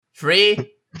3,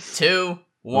 2,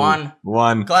 1.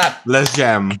 One. Clap. Let's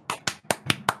jam.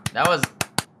 That was...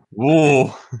 Whoa.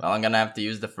 Well, I'm gonna have to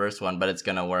use the first one, but it's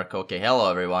gonna work. Okay, hello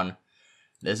everyone.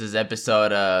 This is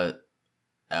episode,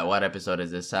 what episode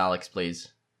is this? Alex,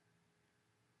 please.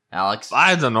 Alex?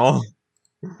 I don't know.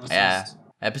 Yeah,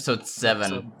 episode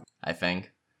 7, I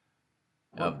think.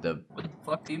 Of the... What the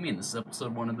fuck do you mean? This is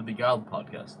episode 1 of the Beguiled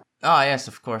podcast. Oh, yes,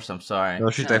 of course, I'm sorry. Oh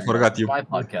shit, I forgot you. My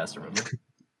podcast, remember?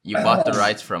 You bought the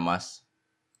rights from us.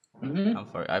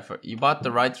 Mm-hmm. You bought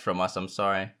the rights from us, I'm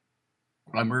sorry.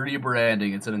 I'm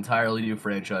rebranding. It's an entirely new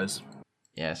franchise.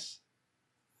 Yes.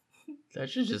 I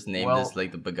should just name Well- this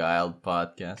like the Beguiled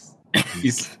podcast.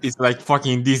 It's like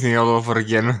fucking Disney all over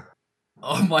again.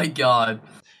 Oh my god.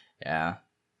 Yeah.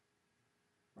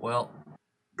 Well,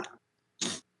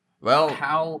 Well,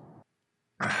 how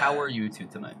are you two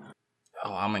tonight?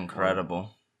 oh, I'm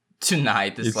incredible.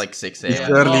 Tonight it's like 6 It's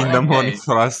a.m. early in the okay. morning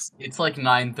for us. It's like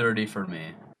 9:30 for me.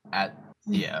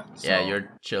 Yeah, You're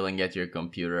chilling at your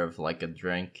computer with like a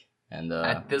drink and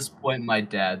at this point my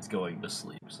dad's going to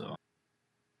sleep, so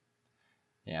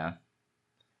yeah.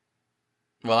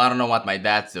 Well, I don't know what my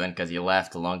dad's doing because he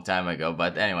left a long time ago.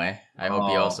 But anyway, I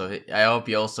hope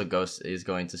he also is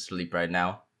going to sleep right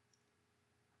now.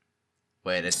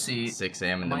 Wait, it's 6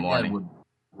 a.m. in the my morning. dad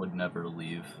would never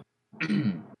leave.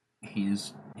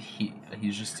 he's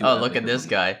just too Oh, look epic at this of a-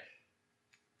 guy.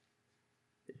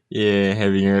 Yeah,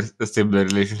 having a stable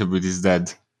relationship with his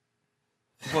dad.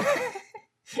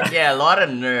 Yeah, a lot of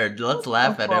nerd. Let's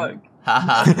laugh at him.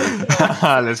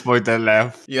 Haha. Let's point and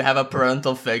laugh. You have a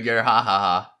parental figure. Ha ha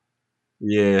ha.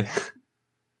 Yeah.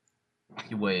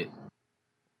 Wait,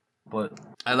 but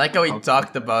I like how we Okay.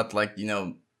 talked about like, you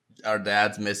know, our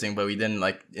dad's missing, but we didn't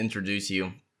like introduce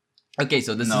you. Okay,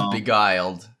 so this No. is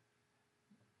Beguiled.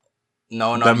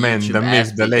 No, not The man, YouTube, the as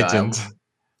myth, the Beguiled. legend.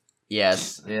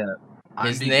 Yes. yeah, I'm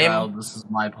His Beguiled. name- This is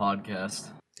my podcast.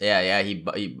 Yeah.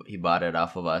 He bought it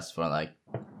off of us for like,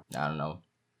 I don't know,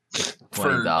 For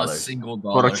a $20. single For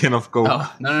dollar. a can of Coke.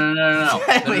 Oh,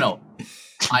 No.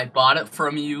 I bought it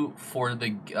from you for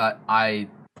the.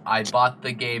 I bought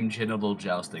the game Genital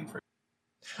Jousting for.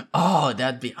 oh,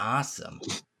 that'd be awesome.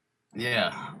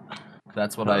 Yeah,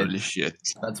 that's what Holy shit.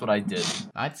 That's what I did.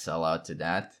 I'd sell out to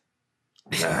that.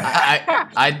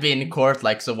 I'd be in court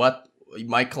like, so what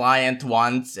my client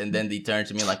wants, and then they turn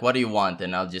to me like, what do you want?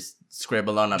 And I'll just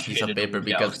scribble on a piece of Genital paper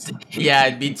because jousting. yeah,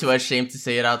 I'd be too ashamed to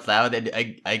say it out loud. And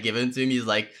I give it to him.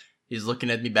 He's looking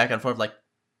at me back and forth like,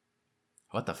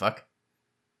 what the fuck?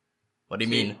 What do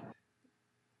you mean?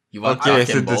 You want Okay, I cock and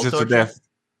sentence ball you to torture? death.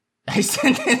 I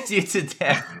sentence you to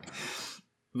death.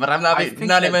 But I'm not I think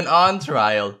not that- even on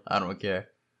trial. I don't care.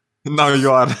 Now you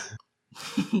are.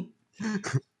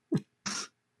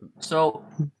 So,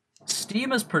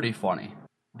 Steam is pretty funny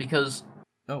because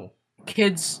Oh.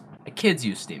 kids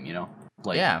use Steam, you know.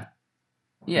 Like Yeah.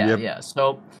 yeah, Yep. yeah.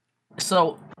 So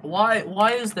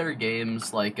why is there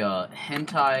games like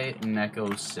Hentai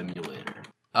Neko Simulator?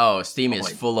 Oh, Steam is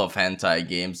wait. full of hentai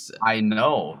games. I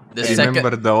know. The There's second-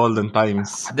 Remember the olden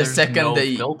times. The there's second no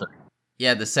they- filter.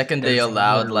 Yeah, the second they There's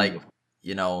allowed literally- like,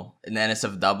 you know, an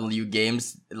NSFW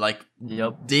games, like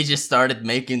Yep. they just started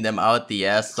making them out the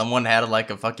ass. Someone had like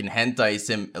a fucking hentai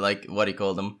sim, like what do you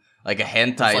call them? Like a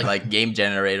hentai like- like game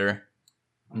generator.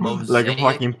 Like a Mosaic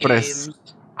fucking press. games.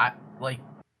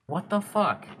 What the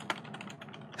fuck?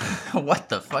 What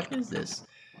the fuck is this?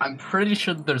 I'm pretty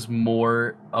sure that there's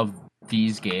more of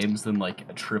these games than like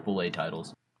AAA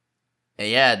titles.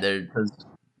 Yeah, they're 'Cause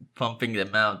pumping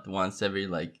them out once every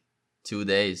like 2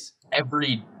 days.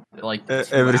 every like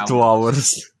Every 2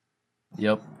 hours.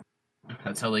 Yep.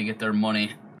 That's how they get their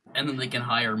money, and then they can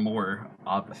hire more.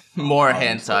 More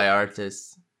Obviously. hentai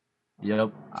artists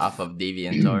Yep. off of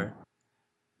DeviantArt.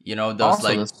 You know those Also,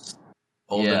 like this-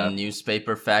 olden yeah.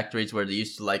 newspaper factories where they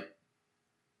used to like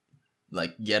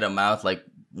get them out like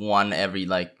one every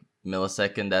like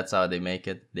millisecond. That's how they make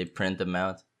it. They print them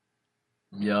out.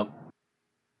 Yep.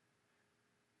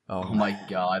 Oh, Oh my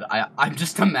god. I'm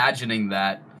just imagining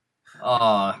that.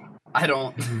 I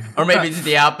don't. Or maybe it's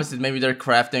the opposite. Maybe they're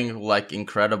crafting like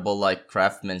incredible like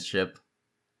craftsmanship.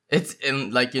 It's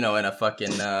in like, you know, in a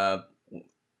fucking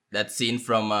that scene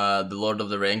from the Lord of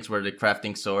the Rings where they're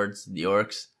crafting swords, the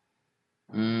orcs.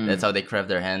 Mm, That's how they craft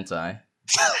their hentai.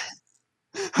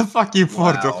 A fucking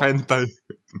forge of Wow. hentai.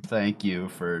 Thank you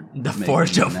for The making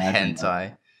forge me of imagine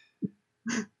that.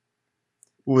 hentai.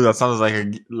 Ooh, that sounds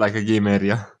like a game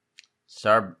area.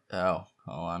 Hold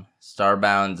on.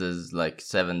 Starbound is like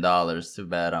 $7. Too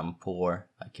bad I'm poor.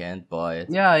 I can't buy it.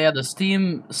 Yeah. The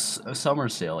Steam summer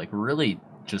sale like really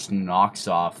just knocks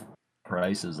off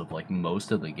prices of like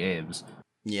most of the games.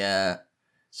 Yeah.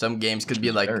 Some games could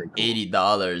be like Very cool.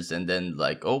 $80, and then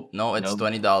like, oh no, it's Nope.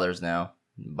 $20 now.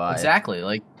 Buy it. Exactly.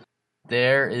 Like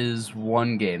there is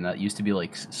one game that used to be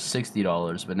like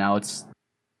 $60, but now it's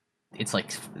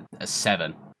like a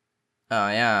 $7. Oh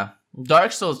yeah,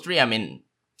 Dark Souls 3. I mean,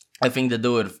 I think they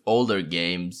do it with older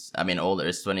games. I mean, older.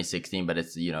 It's 2016, but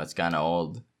it's it's kind of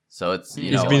old. So it's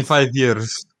It's been 5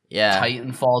 years. yeah.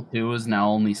 Titanfall 2 is now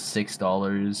only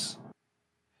 $6.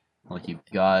 Like you've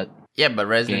got Yeah, but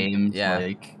Resident games yeah,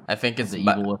 like I think it's The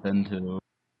Evil Within 2.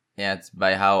 yeah, it's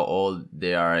by how old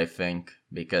they are. I think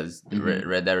because Mhm.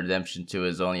 Red Dead Redemption 2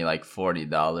 is only like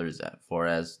 $40,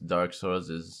 whereas Dark Souls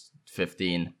is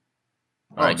 15,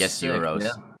 or I guess sick, euros.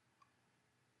 Yeah.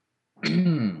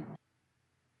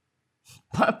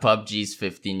 PUBG's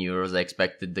 15 euros. I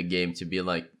expected the game to be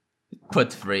like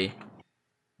put free.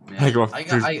 Yeah. I got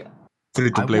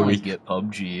free to I play want to week. get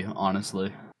PUBG,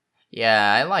 honestly.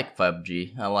 Yeah, I like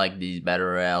PUBG. I like these battle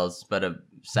royales, but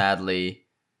sadly,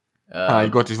 I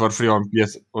got it for free on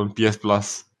PS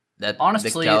Plus. that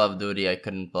Honestly- the Call of Duty I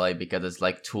couldn't play because it's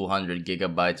like 200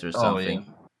 gigabytes or something.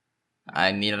 Oh,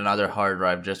 I need another hard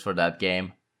drive just for that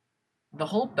game. The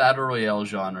whole battle royale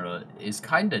genre is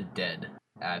kind of dead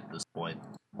at this point.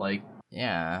 Like,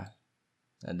 Yeah.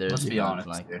 There's let's be not, honest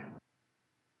like, here.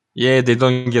 Yeah, they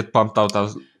don't get pumped out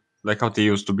as like how they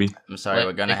used to be. I'm sorry, Like,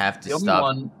 we're gonna have to the only stop.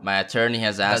 one My attorney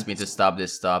has asked me to that's- stop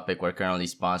this topic. We're currently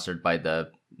sponsored by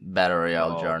the Battle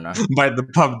Royale Oh. genre. By the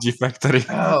PUBG factory.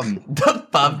 The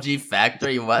PUBG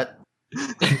factory, what?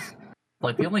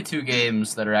 Like the only two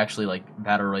games that are actually like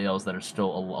battle royales that are still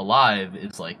alive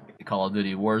is like Call of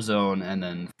Duty Warzone and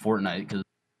then Fortnite, because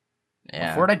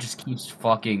Yeah. Fortnite just keeps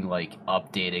fucking like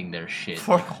updating their shit.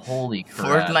 Like, holy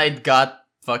crap! Fortnite got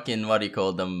fucking, what do you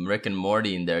call them, Rick and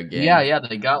Morty in their game. Yeah,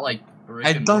 they got like. Rick I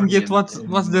and don't Morty get what's in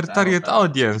their Battle target Pass.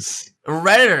 audience.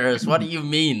 Redditors, what do you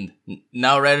mean?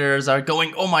 Now Redditors are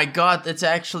going, oh my god, it's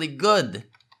actually good.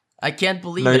 I can't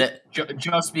believe Like- it.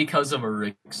 Just because of a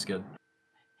Rick skin.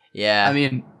 Yeah. I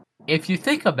mean, if you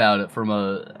think about it from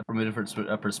a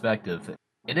different perspective,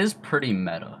 it is pretty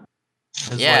meta.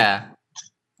 'Cause, yeah.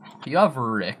 like, you have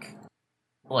Rick,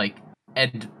 like,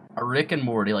 and Rick and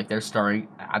Morty, like they're starting.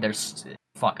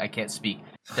 Fuck, I can't speak.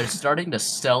 They're starting to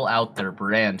sell out their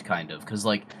brand, kind of, because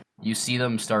like you see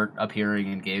them start appearing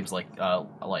in games like Tom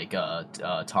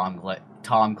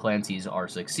Clancy's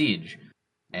R6 Siege,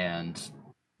 and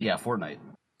yeah, Fortnite.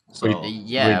 So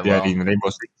Yeah, Wait, they are well, in Rainbow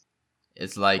Six.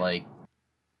 it's like,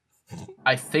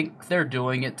 I think they're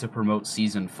doing it to promote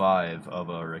season 5 of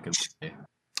Rick and Morty.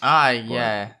 yeah,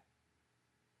 Yeah,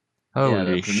 Holy the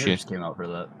premiere shit. just came out for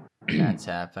that. that's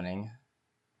happening.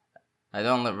 I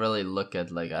don't really look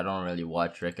at, like, I don't really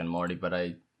watch Rick and Morty, but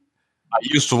I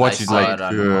used to watch I it saw like it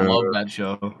on- I love that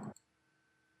show,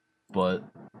 but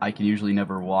I can usually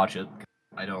never watch it.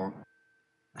 I don't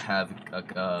have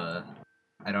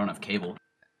I don't have cable,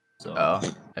 so oh,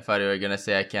 I thought you were gonna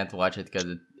say I can't watch it because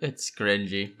it's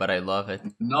cringy, but I love it.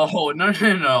 no. It's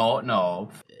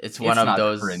one It's of not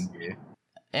those. cringy.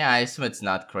 Yeah, I assume it's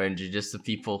not cringy. Just the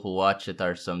people who watch it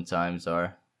are sometimes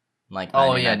are like.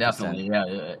 Oh yeah, 99%. definitely.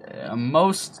 Yeah.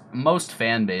 Most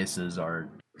fan bases are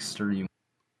extreme.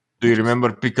 Do you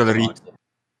remember Pickle Rick?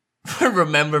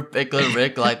 Remember Pickle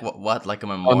Rick? Like what? Like a Oh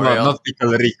no, memorial? not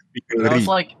Pickle Rick. Pickle That was Rick.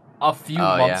 like a few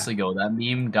Oh, months yeah. ago. That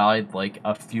meme died like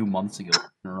a few months ago.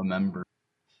 I remember.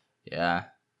 Yeah.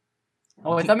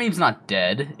 Oh wait, that meme's not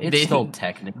dead. It's They- still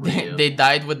technically. They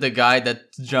died with the guy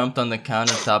that jumped on the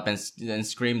countertop and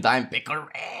screamed, "I'm Pickle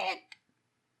Rick!"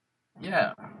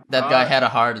 yeah. That guy had a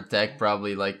heart attack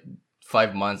probably like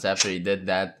 5 months after he did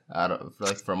that. Out of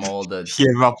like from all the He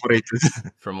evaporated.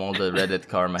 Reddit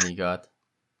karma he got.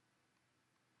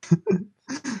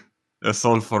 A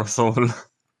soul for soul.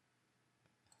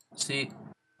 See,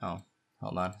 Oh,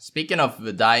 hold on. Speaking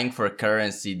of dying for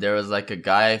currency, there was like a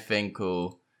guy I think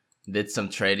who did some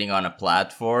trading on a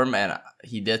platform, and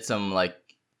he did some like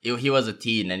he was a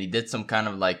teen and he did some kind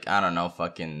of like, I don't know,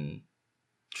 fucking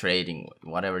trading,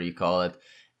 whatever you call it,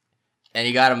 and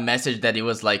he got a message that he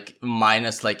was like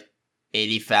minus like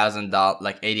 $80,000,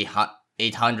 like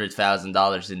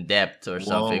 $800,000 in debt or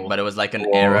something, Whoa. but it was like an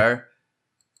Whoa. error,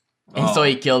 and so Oh.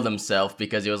 he killed himself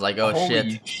because he was like, oh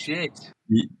holy shit. shit.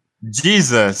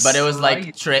 Jesus. But it was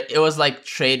like Right. it was like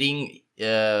trading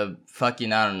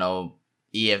fucking, I don't know,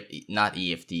 not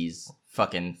EFTs.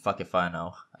 Fuck if I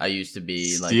know. I used to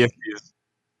be like CFPs.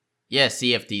 yeah,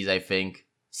 CFTs, I think.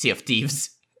 CFTs.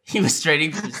 He was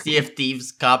trading for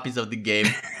CFTs copies of the game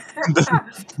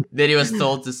that he was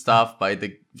told to stop by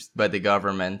the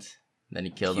government. Then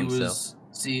he killed himself.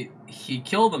 He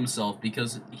killed himself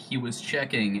because he was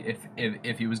checking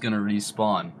if he was gonna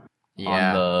respawn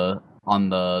Yeah. on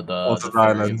the Also Fury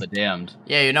Island. of the Damned.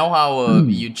 Yeah, you know how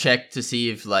you check to see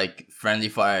if like friendly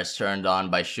fire is turned on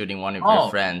by shooting one of your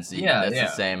friends. yeah, That's yeah.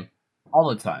 the same. All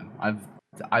the time.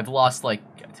 I've lost like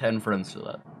 10 friends to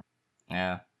that.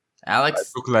 Yeah, I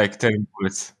Alex. took like 10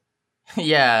 bullets.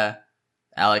 Yeah,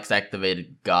 Alex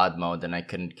activated God mode, and I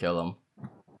couldn't kill him.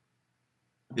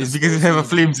 It's because you have a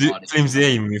flimsy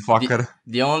aim, you fucker.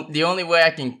 The only way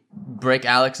I can break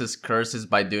Alex's curse is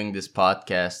by doing this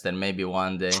podcast, and maybe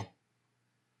one day.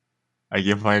 I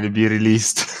can finally be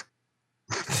released.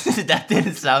 That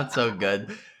didn't sound so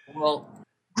good. Well,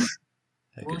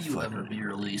 will you ever be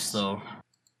released though?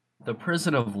 The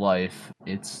prison of life.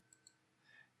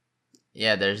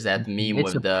 Yeah, there's that meme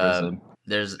It's with a the prison.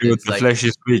 there's Dude, it's the like flesh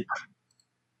is weak.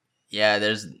 yeah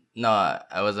there's no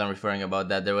I wasn't referring about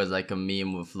that. There was like a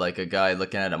meme with like a guy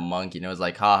looking at a monkey, and it was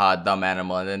like haha dumb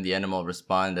animal, and then the animal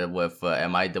responded with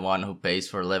am I the one who pays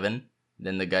for a living?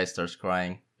 Then the guy starts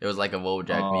crying. It was like a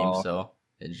Wojak meme, so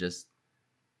it's just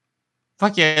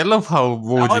Fuck yeah, I love how That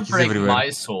Wojak would is break everywhere. my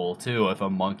soul too if a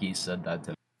monkey said that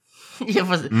to me. it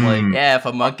was Mm. yeah. If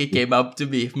a monkey came up to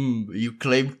me, you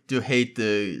claim to hate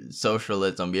the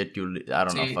socialism, yet you I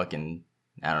don't know See, fucking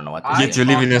I don't know what to Yet say. you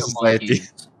live in a talk to society.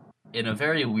 monkeys in a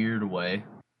very weird way,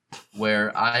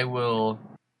 where I will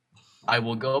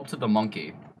go up to the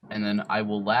monkey and then I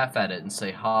will laugh at it and say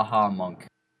 "ha ha monk"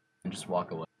 and just walk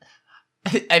away.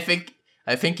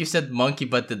 I think you said monkey,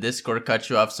 but the Discord cut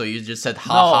you off, so you just said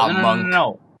ha ha monk.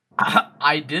 No.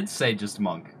 I did say just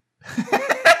monk.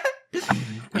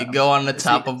 You go on the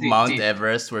top of Mount see,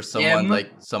 Everest where someone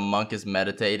like some monk is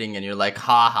meditating, and you're like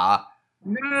ha ha.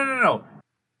 No.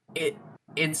 It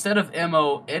instead of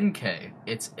MONK,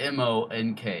 it's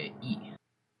MONKE.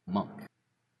 Monk.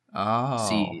 Oh,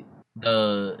 See,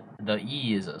 the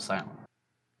E is a silent.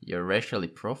 you're racially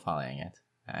profiling it.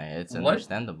 It's What?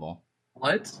 understandable.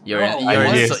 What? You're No, you're,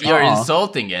 I Yes. wasn't. you're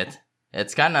insulting it.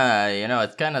 It's kind of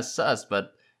it's kind of sus,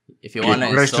 but if you want to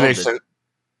insult Congratulations.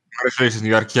 Congratulations,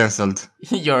 you are cancelled.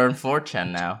 it, you're on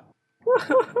 4chan now.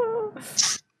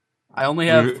 I only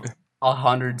have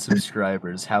 100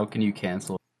 subscribers. How can you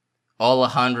cancel? All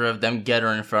 100 of them gather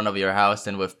in front of your house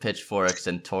and with pitchforks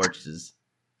and torches.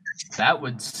 That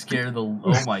would scare the.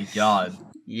 Oh my god,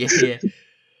 Yeah,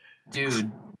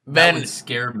 dude. That Ben. would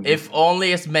scare me. If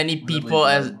only as many people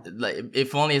Really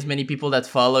if only as many people that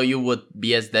follow you would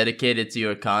be as dedicated to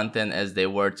your content as they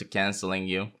were to canceling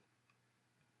you.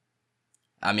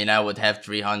 I mean, I would have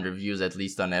 300 views at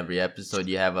least on every episode.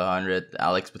 You have 100.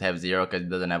 Alex would have 0 because he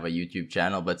doesn't have a YouTube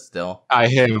channel, but still. I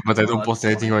have, but I don't Oh, post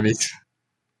that's anything on it.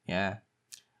 Yeah.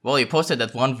 Well, you posted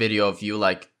that one video of you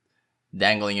like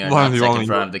dangling your One nutsack in only-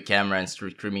 front of the camera and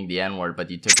screaming the N-word,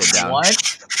 but you took it down.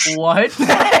 What? What?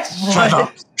 Shut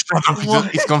up. Shut up.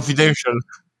 What? It's confidential.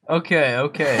 Okay.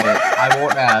 I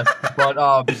won't ask.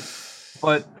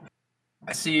 But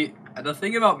see, the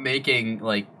thing about making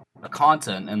like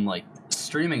content and like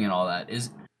streaming and all that is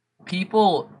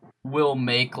people will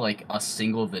make like a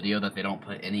single video that they don't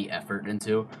put any effort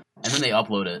into, and then they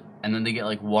upload it, and then they get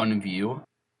like 1 view,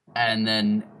 and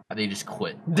then they just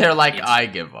quit They're like, It's- I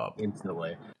give up.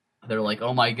 instantly. They're like,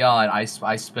 oh my god, I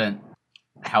spent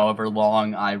however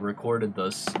long I recorded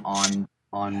this on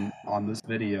this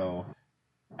video,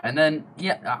 and then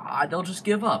they'll just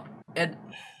give up, and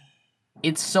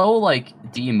it's so like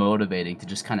demotivating to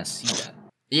just kind of see that.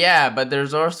 Yeah, but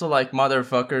there's also like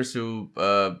motherfuckers who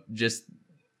just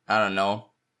I don't know.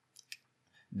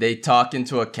 They talk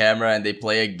into a camera and they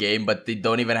play a game, but they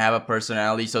don't even have a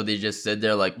personality, so they just sit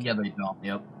there like, Yeah, they don't.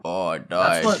 Yep. oh, That's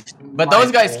die. what. But my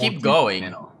those guys old keep YouTube going.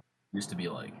 channel used to be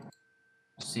like.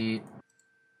 See,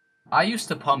 I used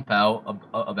to pump out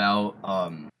about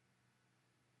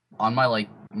on my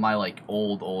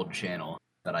old channel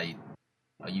that I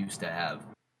used to have.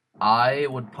 I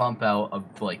would pump out of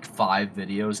like 5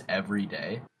 videos every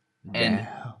day, and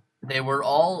Damn. they were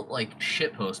all like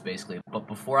shitposts basically. But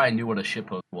before I knew what a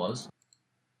shitpost was,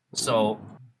 so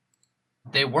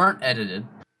they weren't edited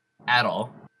at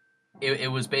all.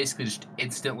 It was basically just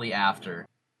instantly after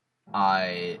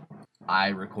I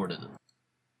recorded it.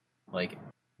 Like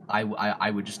I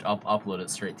would just upload it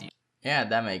straight to you. Yeah,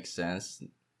 that makes sense.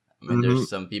 I mean, there's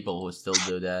some people who still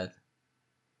do that.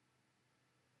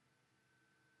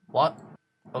 What?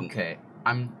 Okay,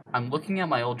 I'm looking at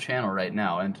my old channel right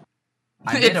now, and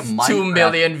I made a It's Minecraft. 2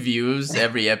 million views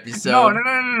every episode.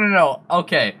 No.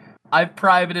 Okay, I've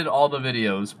privated all the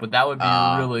videos, but that would be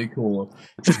really cool.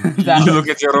 You look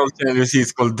at your old channel, you see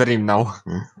it's called Dream now.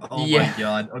 Oh Yeah. my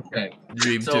god. Okay,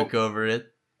 Dream So- took over it.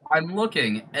 I'm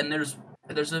looking, and there's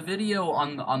a video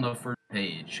on the first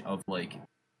page of like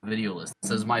video list. It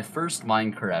says my first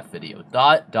Minecraft video.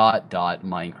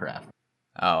 Minecraft.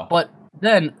 Oh. But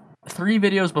then 3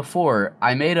 videos before,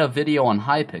 I made a video on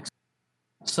Hypixel.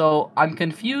 So I'm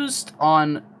confused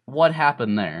on what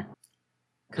happened there.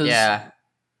 Because Yeah.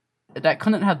 that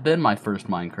couldn't have been my first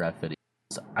Minecraft video.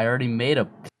 I already made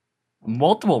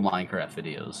multiple Minecraft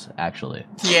videos, actually.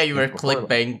 Yeah, you were Before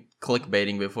that.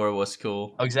 clickbaiting before it was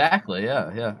cool. Exactly,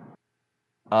 yeah.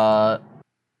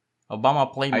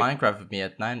 Obama played I- Minecraft with me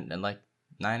at 9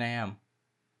 a.m.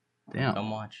 Damn. Come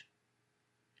watch.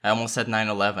 I almost said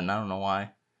 9/11. I don't know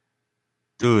why.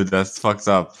 Dude, that's fucked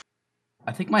up.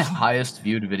 I think my highest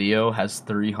viewed video has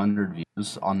 300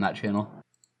 views on that channel.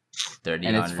 30.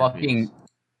 And it's fucking...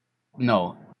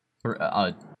 No.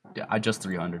 I just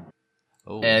 300.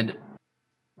 Oh. And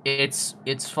it's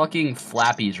fucking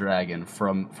Flappy Dragon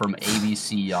from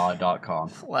abcyaw.com.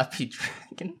 Flappy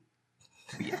Dragon.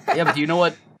 Yeah, but do you know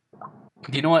what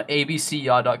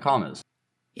abcyaw.com is?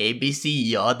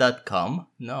 abcyaw.com?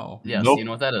 No. Yes, Nope. you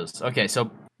know what that is. Okay, so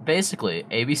basically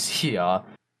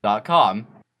abcyaw.com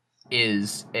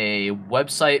is a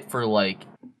website for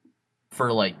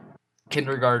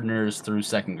kindergartners through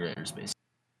second graders, basically.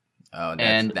 Oh,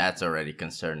 And- that's already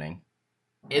concerning.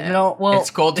 Well, It's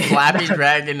called Flappy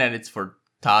Dragon and it's for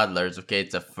toddlers. Okay,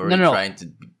 it's a furry No. trying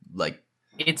to like.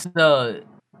 it's a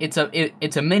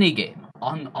mini game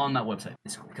on that website,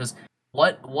 basically, because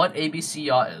what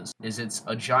abcyaw is it's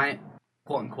a giant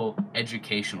quote unquote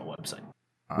educational website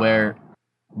where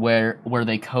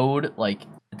they code like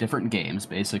different games,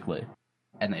 basically,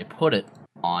 and they put it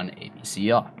on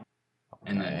abcyaw.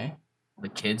 And then Okay. the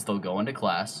kids, they'll go into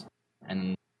class,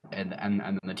 and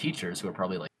then the teachers, who are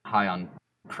probably like high on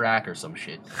crack or some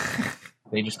shit,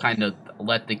 they just kind of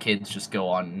let the kids just go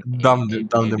on Dumb them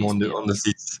on ABCYAW. the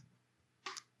seats.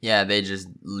 Yeah, they just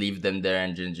leave them there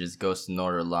and then just goes to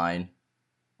Northern Line,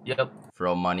 Yep.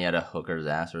 throw money at a hooker's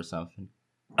ass or something.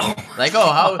 Like,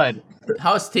 oh, God.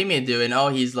 how's Timmy doing? Oh,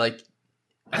 he's like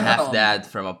half Um, dead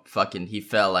from a fucking. He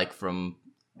fell like from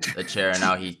a chair and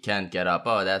now he can't get up.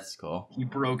 Oh, that's cool. He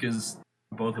broke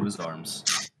both of his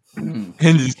arms. In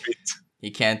his feet.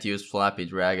 He can't use Flappy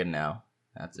Dragon now.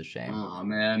 That's a shame. Oh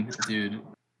man, dude,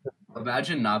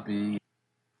 imagine not being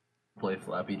play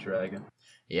Flappy Dragon.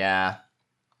 Yeah,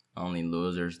 only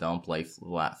losers don't play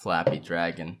Flappy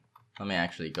Dragon. Let me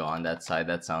actually go on that side.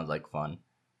 That sounds like fun.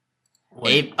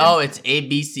 It's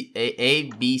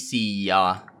ABC,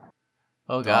 yeah.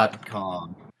 Oh god.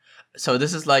 .com. So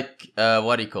this is like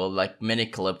what do you call it? Like mini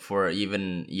clip for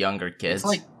even younger kids.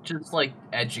 It's just like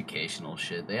educational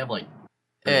shit. They have like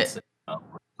Eh, basic stuff.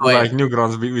 Wait, Like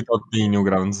Newgrounds without being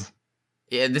Newgrounds.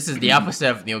 yeah, this is the opposite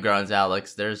of Newgrounds,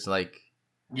 Alex. There's like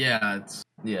Yeah,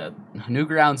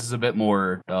 Newgrounds is a bit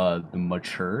more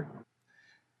mature.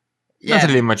 Not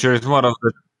really mature, it's more of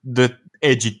the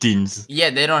edgy teens. Yeah,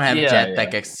 they don't have Yeah,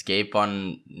 jetpack escape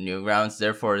on Newgrounds,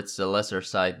 therefore it's a lesser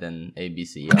site than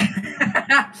ABC.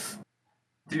 Yeah.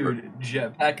 Dude,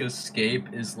 Jetpack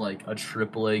Escape is like a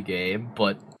AAA game,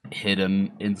 but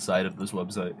hidden inside of this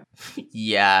website.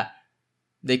 Yeah,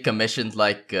 they commissioned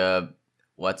like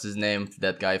what's his name?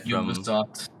 That guy from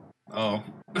Ubisoft. Oh.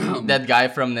 that guy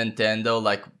from Nintendo,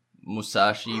 like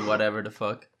Musashi, whatever the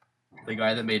fuck. The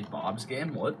guy that made Bob's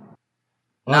game? What?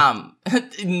 Nah,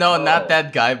 no, Oh. not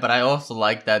that guy, but I also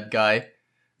like that guy.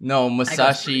 No,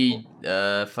 Musashi,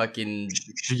 fucking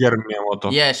Shigeru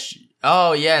Miyamoto. yes.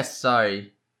 Oh yes,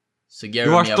 sorry. Sugeru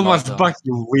You watch too much Miyamoto. back,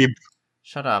 you weeb.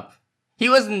 Shut up. He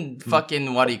wasn't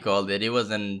fucking what he called it. He was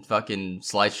in fucking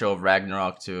slideshow of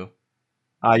Ragnarok too.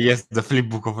 Ah, yes, the flip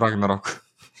book of Ragnarok.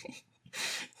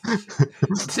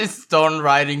 It's stone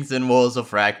writings and walls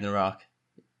of Ragnarok.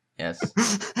 Yes.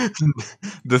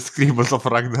 The scribbles of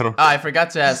Ragnarok. Oh, I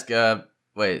forgot to ask.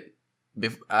 Wait.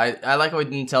 I like how we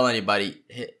didn't tell anybody.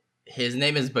 His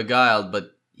name is Beguiled,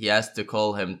 but he asked to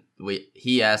call him.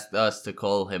 He asked us to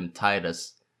call him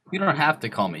Titus. You don't have to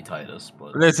call me Titus,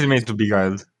 but Let's remain to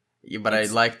Beguiled. Yeah, but It's-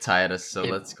 I like Titus, so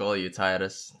it- let's call you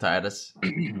Titus. Titus.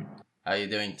 How you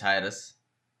doing, Titus?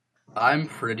 I'm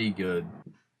pretty good.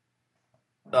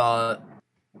 God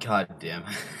damn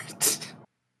it.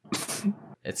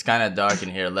 It's kind of dark in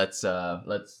here. Let's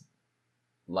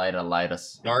light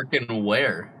us Dark and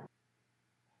where?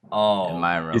 Oh, in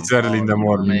my room. It's early in the you were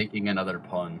morning. making another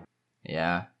pun.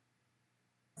 Yeah.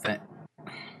 Oh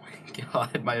my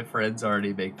god, my friends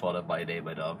already make fun of my name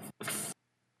enough.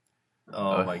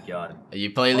 Oh my god.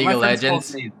 You play Well, League my of friends call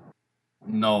Legends? me-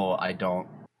 No, I don't.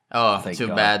 Oh, Thank too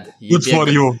God. bad. Good for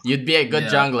you. You'd be a good Yeah.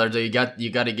 jungler, though. You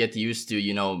got to get used to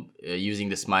using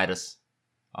the smitus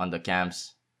on the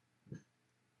camps.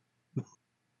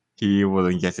 He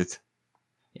wouldn't get it.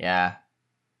 Yeah.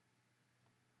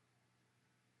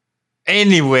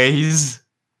 Anyways,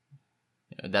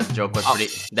 That joke was pretty.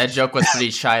 That joke was pretty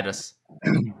shitus.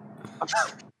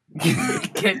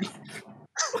 Can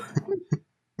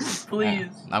please?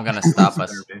 I'm gonna stop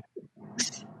us.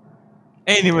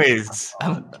 Anyways,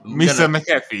 I'm Mr. gonna-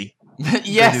 McAfee.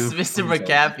 Yes, Please, Mr. please,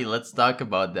 McAfee. Let's talk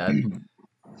about that.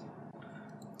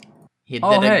 He did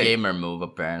Oh, a hey. gamer move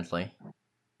apparently.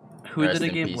 Who Rest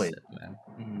did a in gameplay? peace,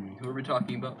 man. Who are we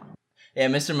talking about? Yeah,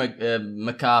 Mr.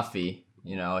 McAfee.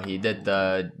 You know, he did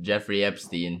the Jeffrey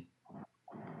Epstein.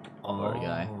 Poor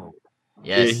guy.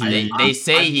 Yes, Yeah, they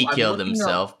say he I'm killed looking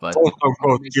himself, but Quote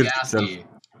unquote killed himself. McAfee.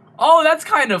 Oh, that's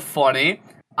kind of funny.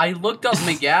 I looked up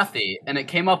McAfee, and it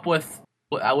came up with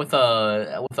a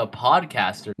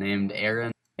podcaster named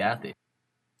Aaron McAfee.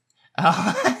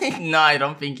 no, I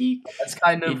don't think he That's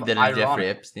kind he of did a Jeffrey ironic.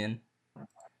 Epstein.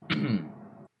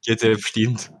 Get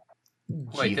Epstein.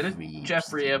 Wait, didn't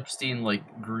Jeffrey Epstein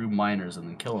like grew minors and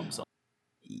then kill himself?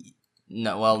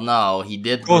 No, well, no, he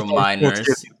did Quote groom unquote minors.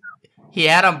 killed He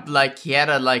had a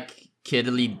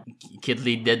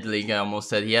kiddly diddling. I almost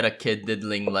said he had a kid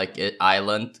diddling like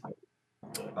island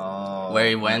where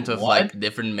he went with like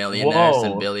different millionaires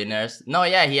and Whoa. billionaires. No,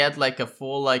 yeah, he had like a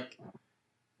full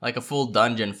a full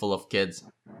dungeon full of kids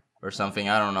or something.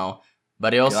 I don't know,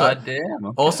 but he also Goddamn.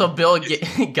 Okay. also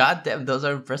goddamn, those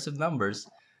are impressive numbers.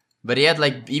 But he had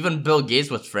like even Bill Gates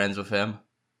was friends with him,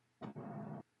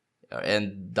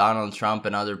 and Donald Trump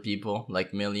and other people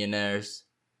like millionaires.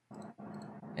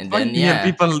 And then Yeah,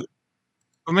 people.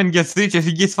 When man gets rich,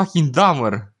 he gets fucking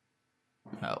dumber.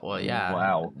 well, yeah.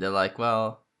 Wow. They're like,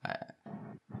 well,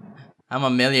 I'm a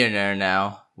millionaire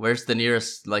now. Where's the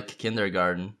nearest like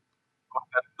kindergarten?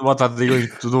 What are they going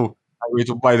to do? Are they going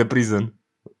to buy the prison?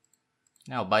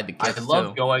 I'll buy the I kids love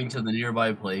too. going to the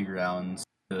nearby playgrounds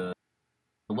to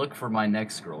look for my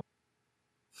next girl.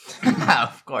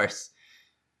 Of course.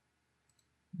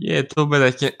 Yeah, too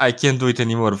bad I can't do it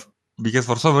anymore because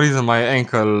for some reason my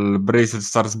ankle bracelet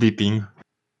starts beeping.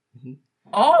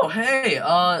 Oh, hey,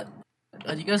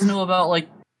 do you guys know about like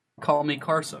Call Me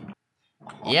Carson?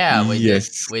 Yeah,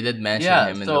 Yes. we did mention Yeah,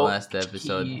 him in the so last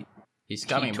episode. He's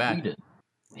coming back. tweeted.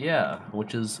 Yeah,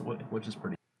 which is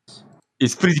pretty.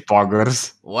 It's pretty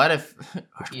poggers. What if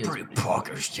He is pretty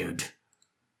poggers, dude?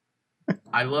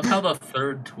 I love how the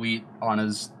third tweet on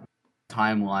his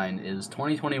timeline is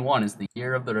 2021 is the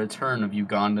year of the return of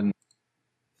Ugandan.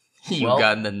 Well-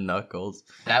 Ugandan knuckles.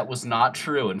 That was not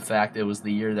true. In fact, it was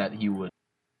the year that he would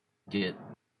get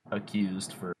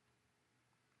accused for.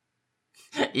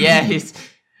 Yeah,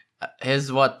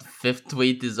 his what fifth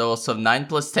tweet is also 9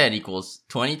 plus 10 equals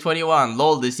 2021.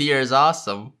 Lol, this year is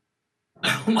awesome.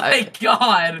 Oh my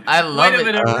god! I love Wait a it.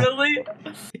 minute, really?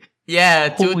 Yeah,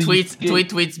 two Holy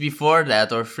tweets before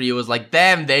that or three was like,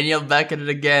 damn, Daniel back at it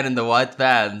again in the white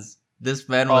vans. This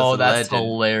man was Oh, a that's legend.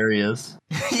 hilarious.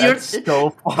 you're, That's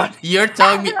so funny. you're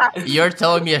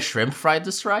telling me a shrimp fried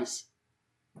this rice?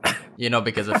 You know,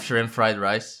 because of shrimp fried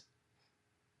rice.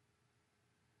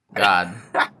 God.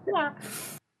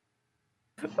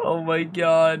 Oh my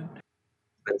god.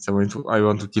 Yes, I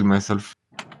want to kill myself.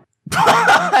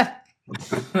 Yeah,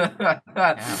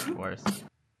 of course.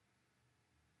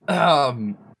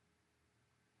 um.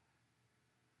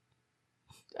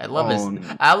 I love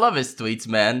Oh, I love his tweets,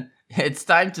 man. It's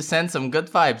time to send some good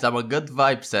vibes. I'm a good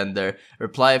vibe sender.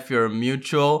 Reply if you're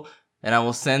mutual, and I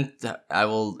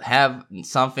will have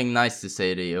something nice to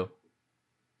say to you.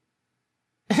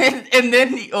 And then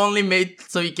he only made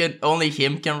so only he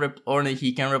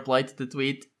can reply to the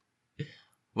tweet.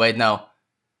 Wait, no.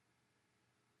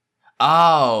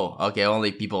 Oh, okay.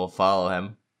 Only people follow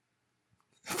him.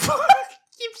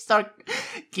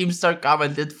 Keemstar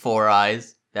commented 4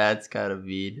 eyes. That's kind of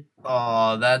mean.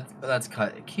 Oh, that's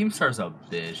kind. Keemstar's a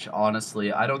bitch.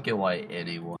 Honestly, I don't get why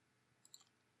anyone.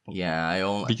 Yeah, I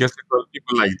only Because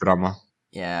people like drama.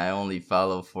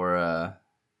 follow for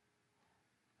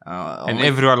And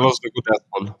everyone loves the good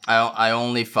asshole. I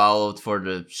only followed for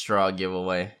the straw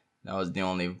giveaway. That was the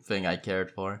only thing I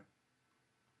cared for.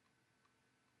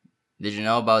 Did you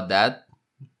know about that,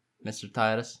 Mr.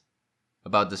 Titus?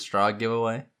 About the straw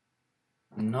giveaway?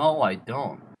 No, I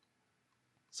don't.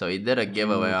 So he did a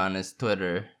giveaway on his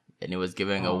Twitter, and he was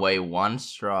giving away one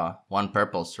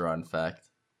purple straw, in fact.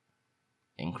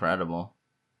 Incredible.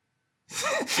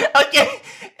 Okay,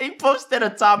 he posted a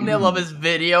thumbnail of his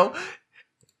video,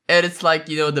 and it's like,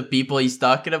 you know, the people he's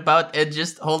talking about, and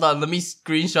just, hold on, let me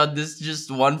screenshot this just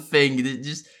one thing.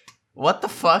 Just, what the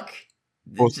fuck?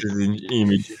 Posted in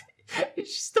image.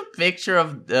 It's just a picture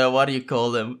of, what do you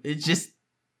call them? It's just,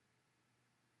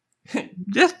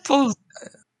 Just post.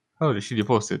 Holy shit, you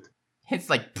posted. it's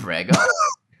like Prego.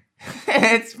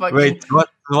 It's fucking... Wait, what?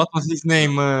 What was his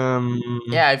name?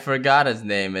 Yeah, I forgot his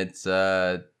name. It's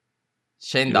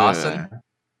Shane Dawson.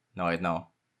 No, wait, no.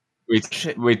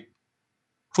 Wait.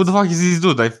 Who the fuck is this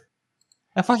dude?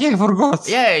 I fucking forgot.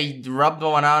 Yeah, he rubbed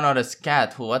one out on his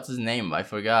cat. What's his name? I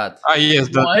forgot. Ah, yes,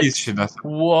 that What? is shit.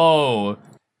 Whoa.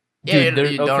 Yeah,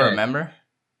 Dude, you don't remember?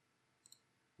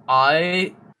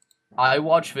 I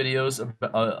watch videos of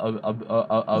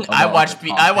I watch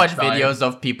videos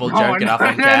of people jerking off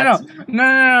on cats. No.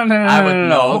 I would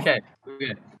know. Okay.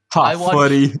 Ha, I watch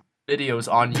furry.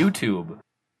 videos on YouTube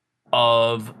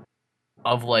of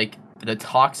like the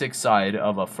toxic side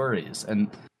of a furries,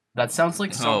 and that sounds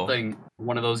like something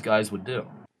one of those guys would do.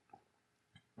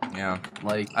 Yeah.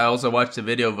 Like, I also watched a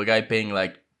video of a guy paying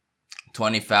like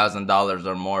 $20,000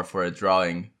 or more for a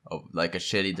drawing of like a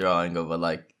shitty drawing of a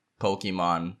like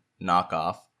Pokemon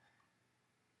knockoff.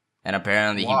 And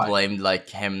apparently Why? he blamed like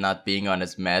him not being on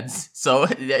his meds. So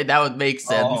that would make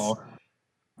sense.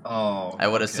 Oh. I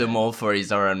would assume all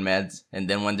furries are on meds. And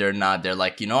then when they're not, they're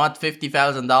like, you know what,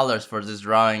 $50,000 for this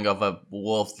drawing of a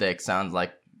wolf dick sounds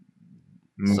like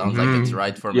it's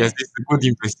right for me. Yes, it's a good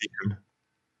impression.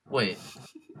 Wait.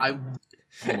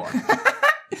 Hold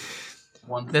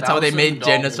on. That's how they made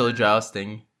genital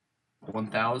jousting.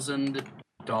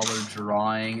 $1,000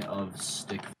 drawing of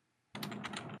stick.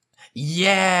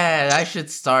 Yeah, I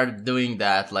should start doing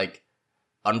that. Like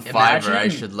on Fiverr, I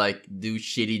should like do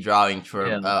shitty drawings for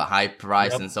a high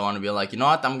price, and someone will be like, you know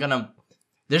what?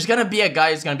 There's gonna be a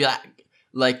guy who's gonna be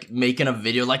like making a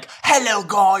video like, hello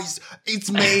guys, it's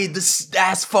me, this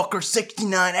ass fucker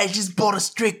 69. I just bought a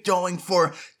stick drawing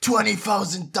for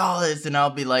 $20,000, and I'll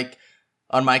be like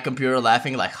on my computer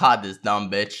laughing like, ha, this dumb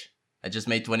bitch. I just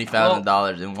made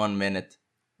 $20,000 in 1 minute.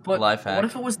 But Life hack. What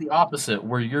if it was the opposite,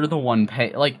 where you're the one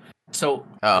pay you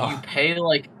pay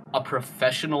like a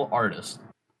professional artist,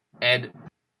 and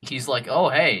he's like, oh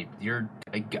hey, you're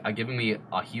giving me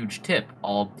a huge tip.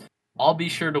 I'll be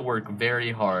sure to work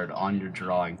very hard on your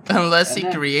drawing. Unless he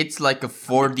creates like a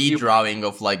 4D drawing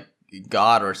of like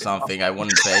God or something, I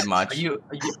wouldn't pay much. You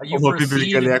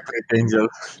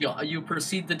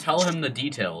proceed to tell him the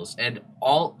details, and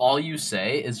all you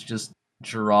say is just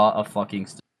draw a fucking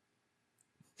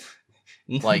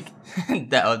like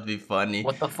that would be funny.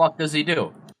 What the fuck does he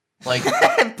do? Like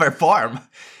perform.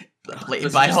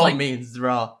 By all means,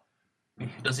 draw.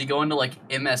 Does he go into like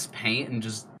MS Paint and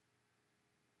just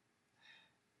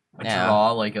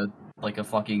draw like a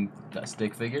fucking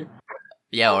stick figure?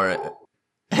 Yeah, or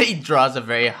he draws a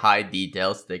very high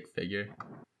detail stick figure.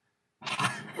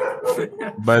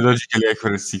 Biologically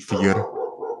accurate stick figure.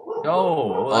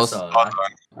 Oh, that's a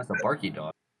barky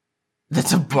dog.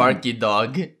 That's a barky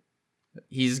dog.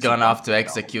 He's gone off to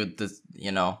execute this,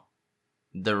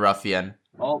 the ruffian.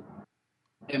 Oh,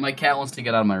 hey, my cat wants to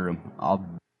get out of my room. I'll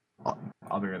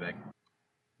be right back.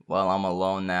 Well, I'm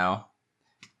alone now.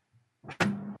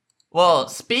 Well,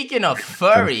 speaking of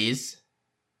furries,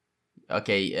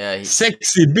 okay,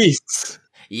 sexy beasts.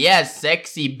 Yes,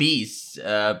 sexy beasts.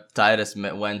 Titus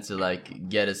went to like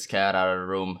get his cat out of the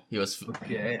room. He was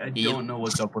okay. I don't know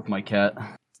what's up with my cat.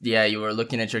 Yeah, you were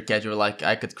looking at your cat. You were like,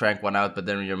 I could crank one out, but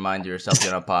then you remind yourself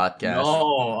you're on a podcast.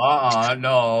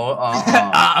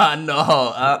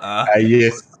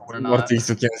 Yes, more things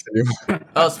to cancel you.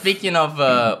 Oh, speaking of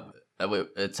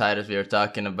Titus, we were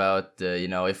talking about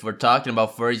if we're talking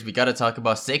about furries, we gotta talk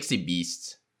about Sexy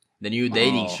Beasts, the new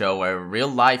dating show where real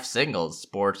life singles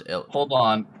sport. Hold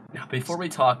on, before we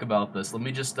talk about this, let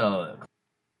me just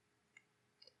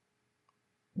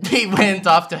He went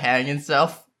off to hang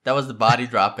himself. That was the body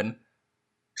dropping.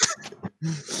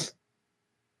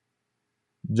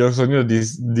 Jokes on you,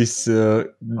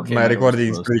 my recording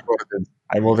is recorded.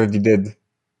 I'm already dead.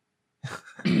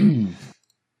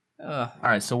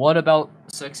 Alright, so what about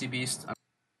Sexy Beast? I'm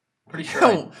pretty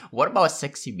sure. What about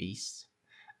Sexy Beast?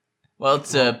 Well,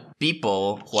 it's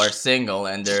people who are single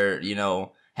and they're,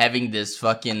 having this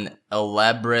fucking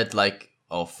elaborate, like,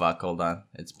 oh fuck, hold on.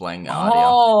 It's playing audio.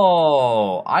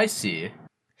 Oh, I see.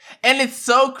 And it's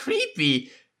so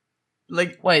creepy.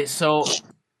 Like, wait, so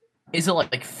is it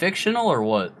like fictional or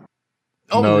what?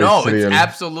 Oh no, it's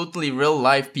absolutely real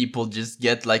life. People just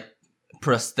get like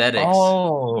prosthetics.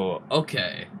 Oh,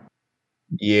 okay.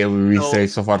 Yeah, we stray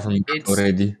so far from it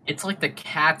already. It's like the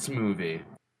Cats movie.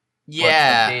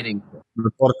 Yeah.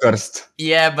 The Forecast.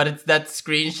 Yeah, but it's that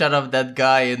screenshot of that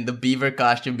guy in the beaver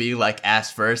costume being like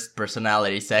ass first,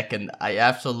 personality second. I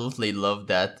absolutely love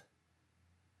that.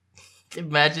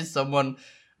 Imagine someone,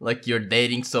 like you're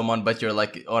dating someone, but you're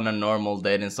like on a normal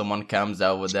date and someone comes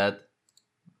out with that.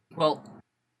 Well,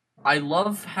 I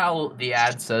love how the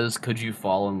ad says, could you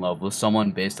fall in love with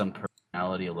someone based on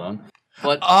personality alone?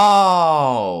 But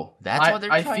Oh, that's what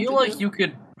they're I trying feel to like do? you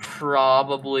could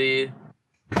probably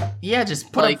Yeah,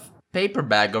 just put like a paper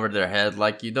bag over their head.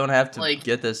 Like, you don't have to like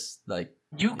get this, like...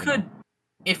 you could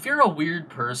if you're a weird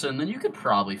person, then you could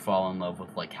probably fall in love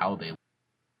with like how they.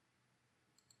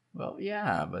 Well,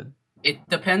 yeah, but... It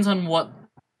depends on what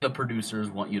the producers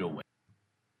want you to wear.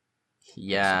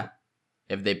 Yeah.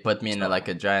 If they put me in like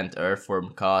a giant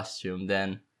earthworm costume,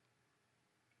 then...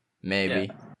 Maybe.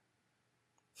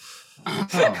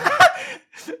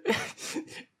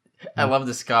 I love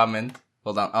this comment.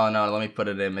 Hold on. Oh no, let me put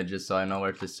it in images so I know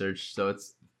where to search. So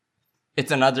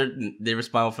it's another... They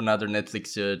respond with another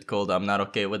Netflix called I'm Not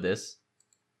Okay With This.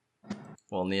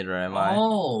 Well, neither am I.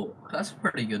 Oh, that's a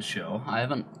pretty good show. I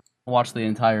haven't watched the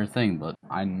entire thing, but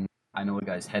I know a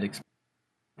guy's head explodes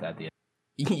at the end.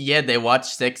 Yeah, they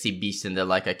watch Sexy Beast and they're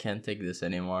like, I can't take this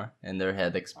anymore. And their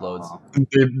head explodes.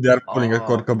 They are pulling a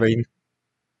Kurt Cobain.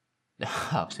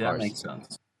 Of See, that course. makes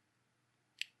sense.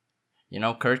 You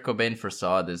know, Kurt Cobain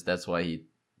foresaw this. That's why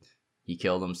he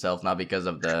killed himself, not because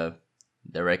of the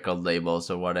record labels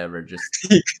or whatever. Just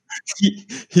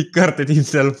he curted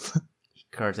himself. he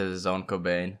curted his own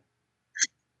Cobain.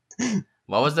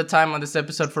 What was the time on this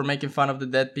episode for making fun of the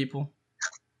dead people?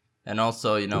 And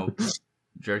also, you know,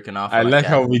 jerking off. I on a like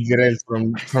cat. how we derailed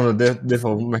from the death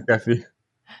of McAfee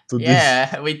to this.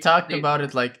 Yeah, we talked about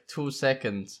it like 2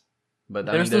 seconds. But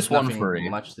I mean, There's there's this one nothing furry.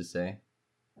 much to say.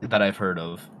 That I've heard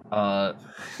of.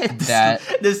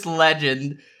 This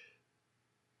legend.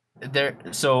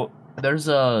 There's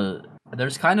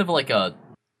kind of like a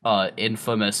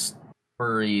infamous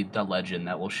furry legend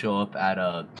that will show up at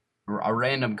a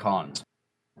random cons,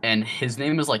 and his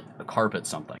name is like Carpet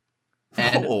something,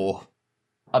 and Oh.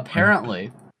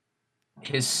 apparently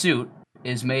his suit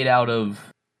is made out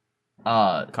of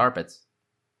Carpets.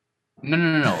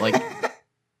 no like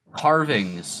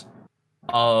carvings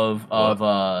of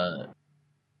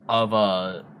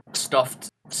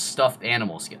stuffed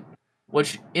animal skin,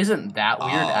 which isn't that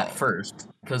weird at Oh. first,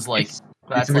 because It's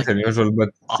that's a bit like a unusual, but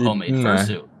homemade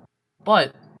fursuit.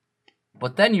 But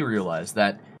then you realize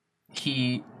that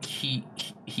he's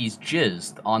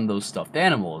jizzed on those stuffed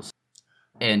animals,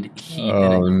 and he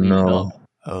didn't clean it no. up.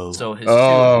 Oh. So his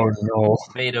Oh suit no.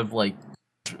 is made of like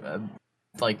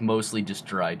mostly just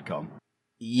dried cum.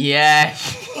 Yeah.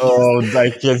 Oh, I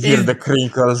can hear He's- the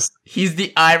crinkles. He's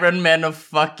the Iron Man of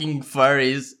fucking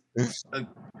furries.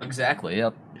 Exactly.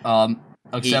 Yep.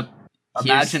 Except he's-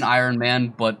 imagine Iron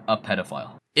Man, but a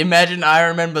pedophile. Imagine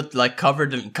Iron Man, but like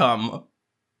covered in cum.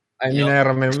 I mean, I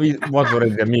remember we was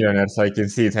already a millionaire, so I can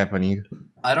see it happening.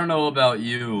 I don't know about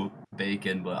you,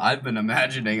 Bacon, but I've been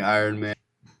imagining Iron Man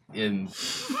in.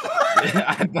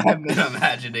 I've been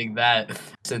imagining that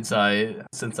since I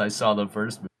saw the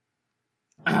first movie.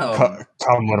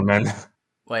 Come on, man.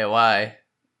 Wait, why?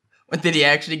 What did he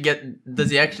actually get?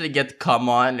 Does he actually get cum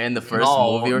on in the first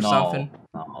movie or something?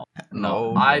 No,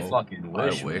 No, I no. fucking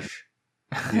wish. I wish.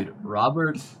 Dude,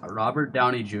 Robert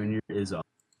Downey Jr. is a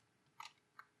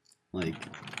like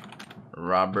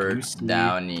Robert You see-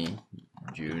 Downey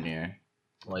Jr.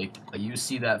 like you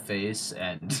see that face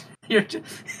and you're just,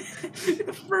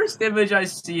 the first image I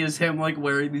see is him like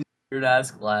wearing these weird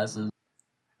ass glasses.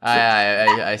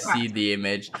 I see the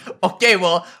image. Okay,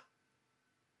 well,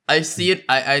 I see it.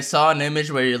 I saw an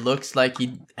image where it looks like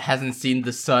he hasn't seen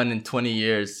the sun in 20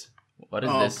 years. What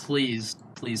is this? Please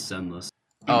send this.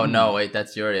 Oh no, wait,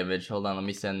 that's your image. Hold on, let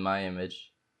me send my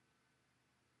image.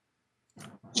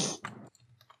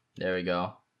 There we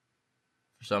go.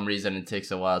 For some reason, it takes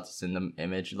a while to send the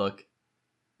image. Look.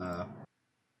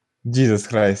 Jesus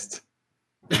Christ.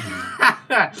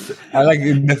 I like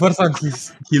the first one.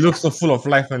 He looks so full of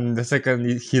life, and the second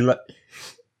The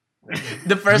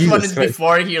first Jesus one is Christ.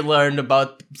 before he learned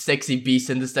about sexy beasts,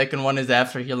 and the second one is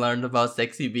after he learned about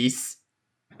sexy beasts.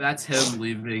 That's him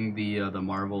leaving the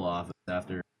Marvel office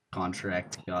after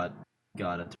contract got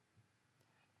it.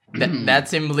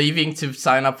 That's him leaving to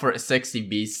sign up for sexy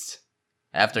beasts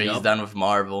after he's Yup. done with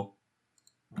Marvel.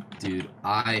 Dude,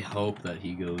 I hope that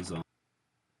he goes on.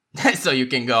 So you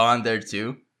can go on there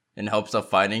too, in hopes of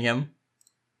finding him.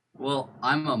 Well,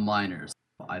 I'm a minor,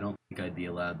 so I don't think I'd be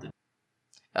allowed to.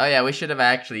 Oh yeah, we should have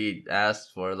actually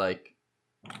asked for like...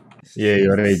 Yeah,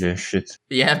 you're right and shit.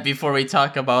 Yeah, before we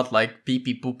talk about like pee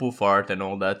pee poo poo fart and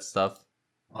all that stuff.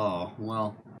 Oh,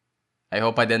 well. I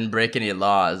hope I didn't break any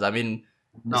laws. I mean,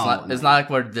 No, it's not like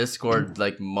we're Discord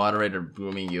like moderator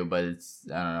grooming you, but it's,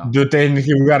 I don't know. Do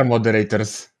technically we are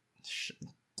moderators.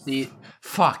 See,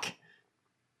 Fuck.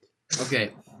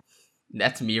 okay,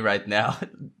 That's me right now.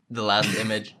 The last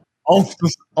image.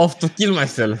 Off to kill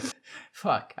myself.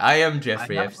 Fuck. I am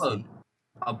Jeffrey I have Epstein.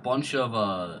 a bunch of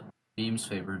memes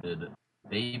favorited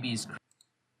babies.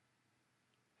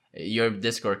 Your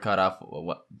Discord cut off.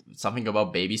 What? Something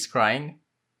about babies crying?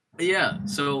 Yeah.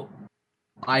 So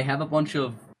I have a bunch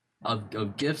of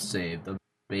gifs saved of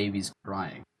babies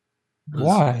crying. 'Cause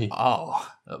Why? Oh,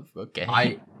 okay.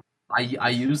 I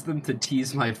use them to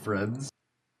tease my friends.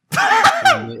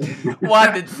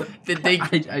 What did they?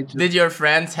 I just, Did your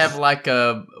friends have like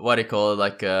a what do you call it?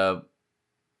 Like a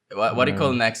what do you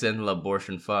call an accidental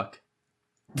abortion? Fuck.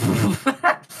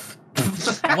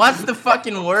 What's the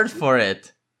fucking word for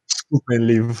it? And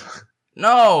leave.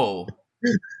 No.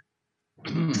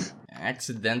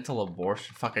 Accidental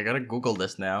abortion. Fuck, I gotta Google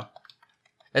this now.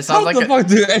 It How sounds like the fuck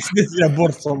do you accidentally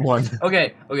abort someone?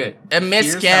 Okay. a Here's how an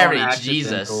miscarriage.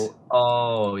 Jesus. accidental-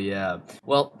 Oh yeah.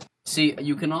 Well, see,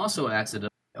 you can also accidentally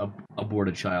abort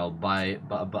a child by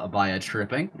a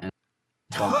tripping and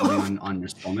bumping on your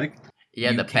stomach.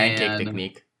 Yeah, You the pancake can-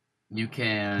 technique. You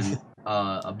can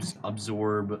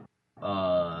absorb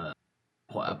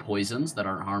poisons that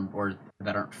aren't harm or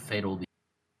that aren't fatal to the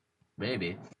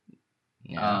baby.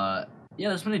 Yeah. Yeah,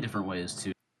 there's many different ways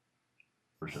to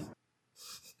abortion.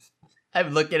 I'm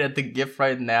looking at the GIF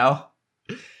right now.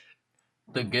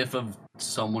 The gif of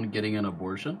someone getting an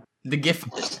abortion. The GIF.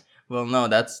 Well, no,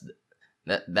 that's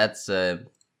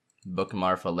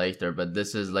bookmark for later. But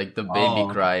this is like the baby Oh.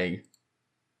 crying.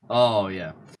 Oh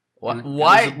yeah. And there's a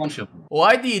Why? bunch of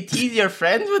Why do you tease your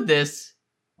friends with this?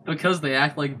 because they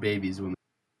act like babies when.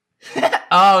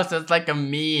 Oh, so it's like a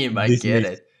meme. I This get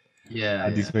makes- it. Yeah.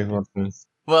 This makes more sense.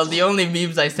 Well, the only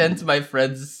memes I send to my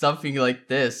friends is something like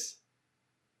this.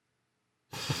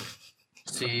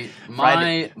 See,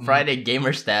 Friday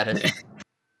gamer status.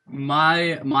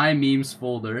 my memes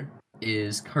folder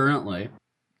is currently.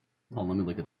 Hold on, let me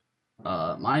look at.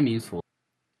 My memes folder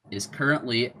is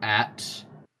currently at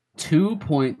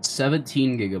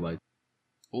 2.17 gigabytes,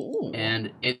 Ooh.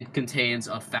 and it contains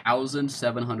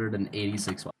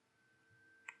 1,786. That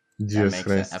Jesus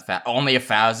makes Christ. only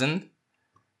 1,000.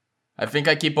 I think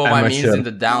I keep all I'm my not memes sure. in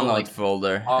the download Like,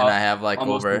 folder, and I have like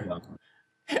Almost over 2,000.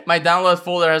 my download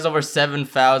folder has over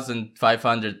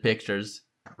 7,500 pictures.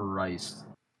 Christ.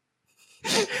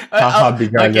 Haha,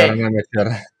 Beguiled, you're okay, an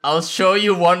amateur. I'll show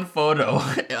you one photo.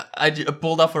 I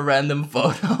pulled off a random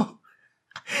photo.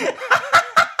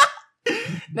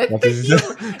 That's What the is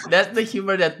humor. That's the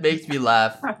humor that makes me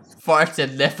laugh. Farts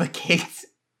and defecates.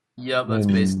 Yep, that's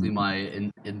basically my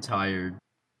entire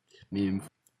meme.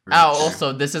 Oh,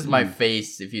 also, this is my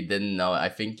face. If you didn't know, I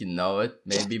think you know it,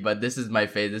 maybe. But this is my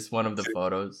face. This is one of the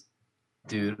photos.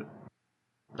 Dude,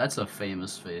 that's a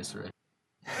famous face, right?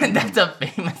 That's a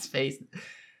famous face.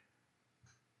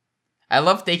 I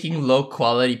love taking low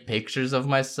quality pictures of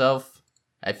myself.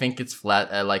 I think it's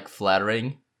like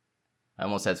flattering. I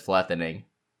almost said flattening.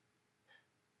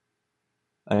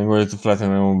 I'm going to flatten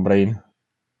my own brain.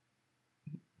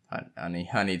 Honey,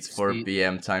 it's 4 See,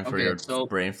 p.m. Time for okay, your so-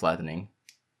 brain flattening.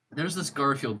 There's this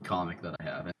Garfield comic that I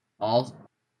have, and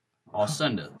I'll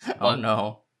send it. Oh But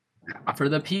no. for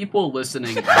the people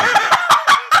listening,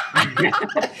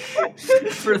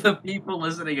 for the people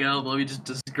listening out, let me just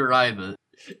describe it.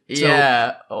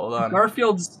 Yeah, hold on.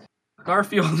 Garfield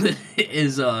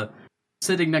is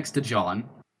sitting next to John,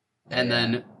 and Yeah.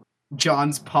 then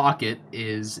John's pocket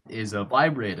is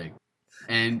vibrating,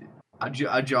 and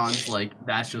John's like,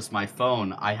 "That's just my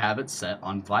phone. I have it set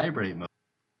on vibrate mode."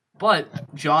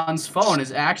 But John's phone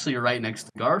is actually right next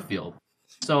to Garfield,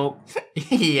 so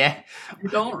Yeah. you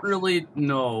don't really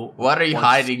know What are you what's-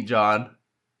 hiding, John?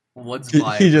 what's He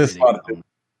vibrating. just farted.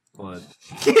 But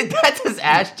That's his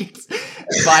ass cheeks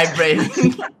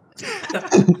vibrating.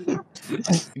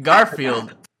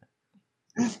 Garfield.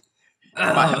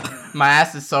 My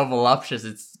ass is so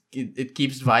voluptuous. It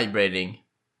keeps vibrating.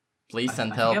 Please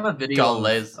send I help. have a video Call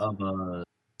Liz. of a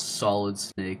Solid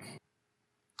Snake,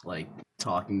 like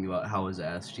talking about how his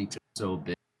ass cheeks are so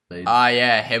big. Ah,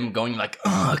 yeah, him going like,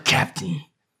 Captain,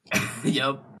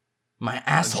 Yep. my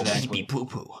asshole Exactly. pee poo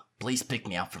poo. Please pick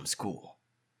me up from school.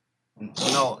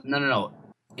 No.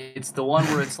 It's the one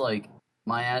where it's like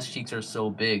my ass cheeks are so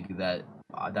big that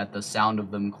the sound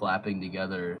of them clapping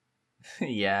together.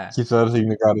 Yeah, Keep searching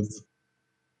the cards.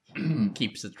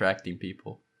 keeps attracting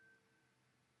people.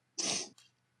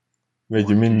 Wait,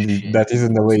 you mean Shit. that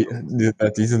isn't the way?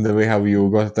 That isn't the way how you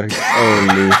got attracted?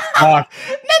 Holy fuck!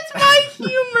 That's my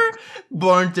humor.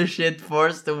 Born to shit,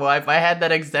 forced to wipe. I had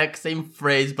that exact same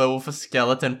phrase, but with a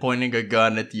skeleton pointing a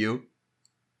gun at you.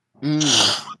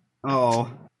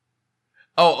 Oh.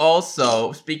 Oh,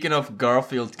 also, speaking of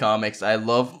Garfield comics, I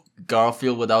love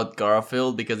Garfield without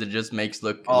Garfield because it just makes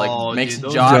Oh, makes dude,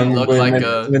 those John John look Boy like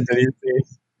mentally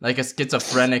insane. a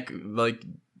schizophrenic, like,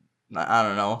 I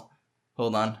don't know.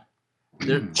 Hold on.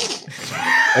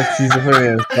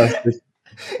 Schizophrenia is plastic.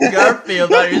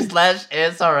 Garfield, are you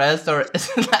 /SRS or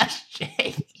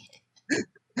 /J?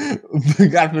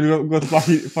 Garfield got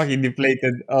fucking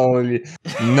deflated. Holy.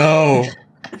 No.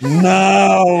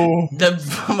 No. The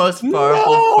most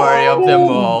powerful furry of them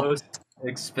all. The most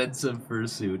expensive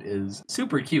fursuit is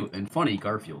super cute and funny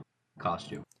Garfield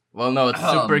costume. Well, no, it's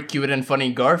super cute and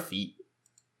funny Garfy.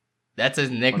 That's his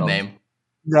nickname.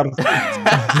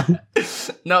 Garfield.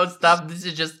 No, stop. This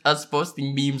is just us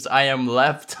posting memes. I am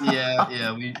left.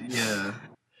 Yeah.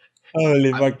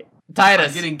 Holy fuck. Titus,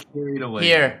 I'm getting carried away.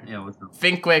 here. Yeah, what's up?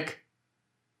 Think quick.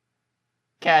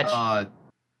 Catch.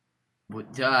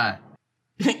 Yeah.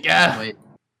 Yeah.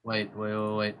 Wait. We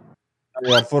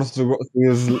are forced to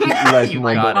use light You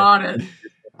mode. got it. Caught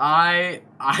it.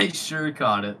 I sure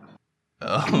caught it.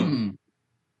 Oh.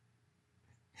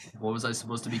 What was I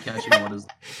supposed to be catching? What is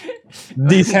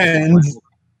These hands.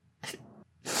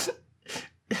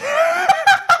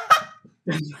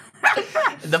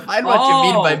 Define what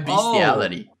you mean by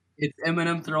bestiality. It's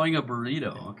Eminem throwing a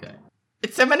burrito. Okay.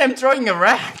 It's Eminem throwing a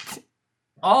rat.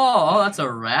 Oh, that's a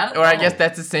rat. Or I guess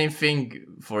that's the same thing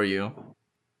for you.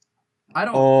 I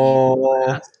don't. Oh. Eat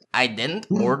rats. I didn't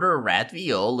order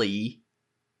ravioli.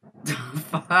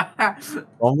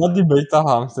 Somebody baked a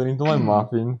hamster into my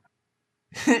muffin.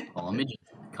 Well, let me just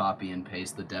copy and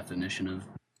paste the definition of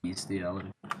bestiality.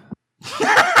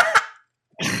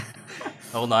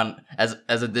 Hold on. As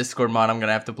a Discord mod, I'm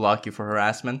gonna have to block you for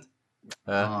harassment.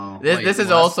 This is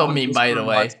well, also that's me, on by the Discord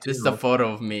way. mods This is too. a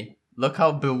photo of me. Look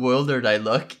how bewildered I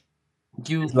look.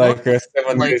 You It's look like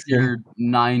 7 like years you're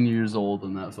 9 years old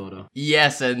in that photo.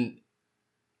 Yes, and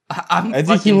I'm I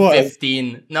think he fucking was.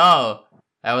 15. No,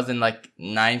 I was in like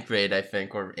 9th grade, I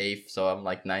think, or 8th, so I'm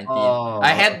like 19. Oh, I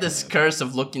had this curse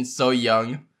of looking so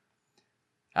young.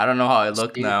 I don't know how I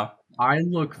look See, now. I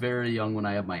look very young when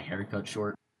I have my hair cut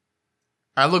short.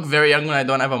 I look very young when I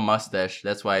don't have a mustache.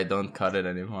 That's why I don't cut it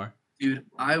anymore. Dude,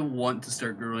 I want to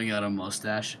start growing out a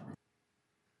mustache.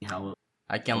 How?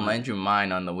 I can lend you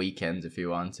mine on the weekends if you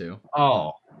want to.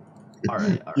 Oh.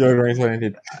 Alright. You're going to end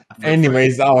it.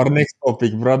 Anyways, our next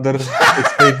topic, brother.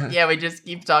 Explain, Yeah, we just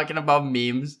keep talking about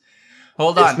memes.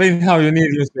 Hold on. explain how you need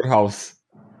to use your house.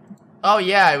 Oh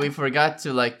yeah, we forgot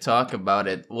to like talk about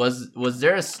it. Was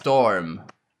there a storm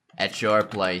at your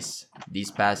place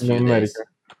these past In few days?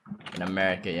 America. In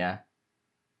America, yeah.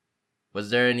 Was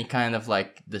there any kind of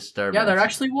like disturbance? Yeah, there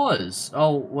actually was.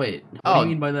 Oh, wait. What do Oh. you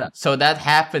mean by that? So that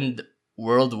happened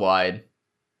worldwide.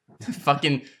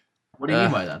 Fucking. What do you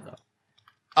mean by that, though?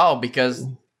 Oh, because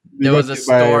We there got was a hit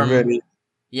by storm. very-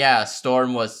 Yeah, a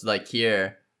storm was like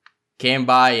here, came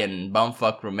by in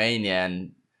bumfuck Romania,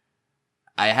 and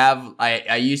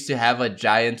I used to have a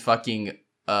giant fucking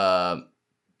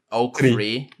oak Tree.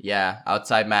 tree, yeah,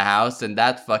 outside my house, and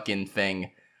that fucking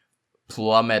thing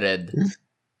plummeted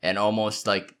and almost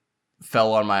like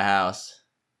fell on my house.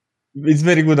 It's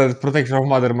very good that protection of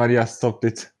Mother Maria stopped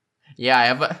it. Yeah, I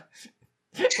have a.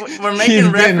 We're He's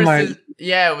making dead, references.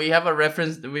 Yeah, we have a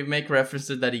reference. We make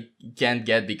references that he can't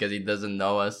get because he doesn't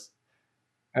know us.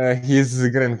 His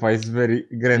grandpa is very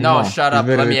grandma. No, shut is up.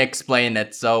 very- Let me explain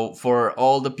it. So, for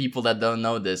all the people that don't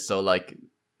know this, so like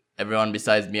everyone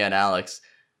besides me and Alex,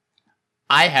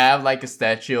 I have like a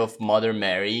statue of Mother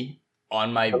Mary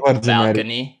on my Virgin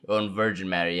balcony. On Virgin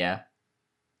Mary, yeah.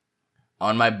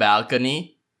 On my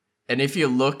balcony. And if you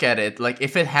look at it, like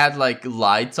if it had like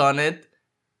lights on it,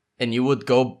 and you would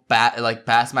go back like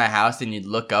past my house and you'd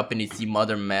look up and you'd see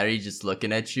Mother Mary just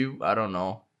looking at you, I don't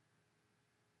know.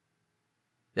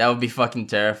 That would be fucking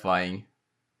terrifying.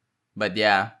 But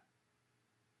yeah.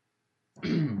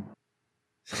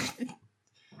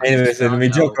 Anyways, and we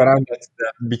Not joke now. around that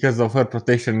because of her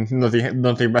protection,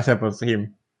 nothing bad happens to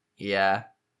him. Yeah.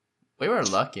 We were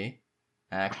lucky,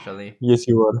 actually. Yes,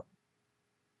 you were.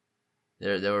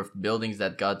 There were buildings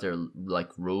that got their like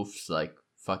roofs like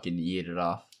fucking yeeted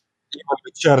off. Even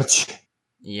the church.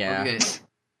 Yeah. Okay,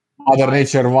 Mother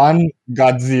Nature 1,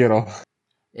 God 0.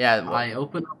 Yeah. well- I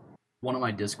opened up one of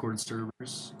my Discord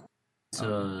servers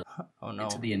to oh no.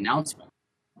 into the announcement,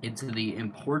 into the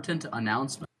important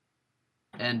announcement,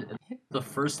 and the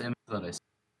first image that I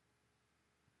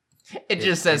saw, It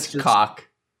just says it's just- cock.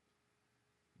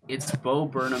 it's Bo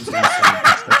Burnham's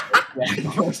inside.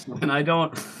 And I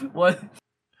don't what.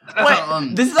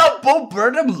 Wait, this is how Bo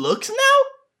Burnham looks now?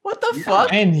 What the Yeah.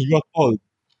 fuck? And he got old.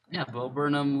 Yeah, Bo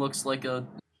Burnham looks like a.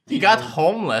 He got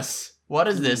homeless. What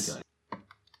is this?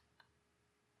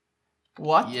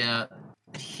 What? Yeah,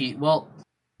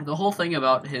 the whole thing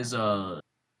about his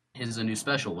new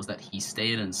special was that he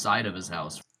stayed inside of his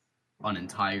house for an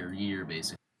entire year,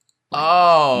 basically.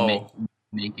 Oh.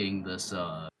 Making this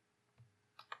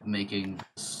making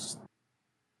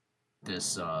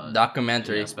this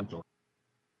documentary. special.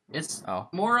 It's Oh.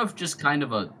 more of just kind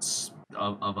of a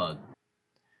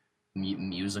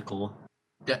musical.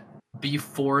 That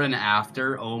before and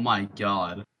after, oh my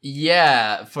god.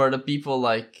 Yeah, for the people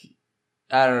like,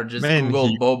 I don't know, just Man,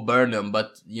 Google Bo Burnham,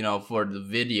 but you know, for the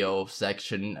video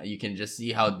section, you can just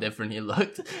see how different he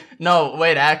looked. No,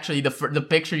 wait, actually, the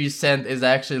picture you sent is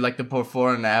actually like the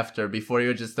before and after. Before he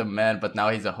was just a man, but now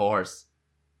he's a horse.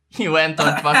 He went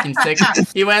on fucking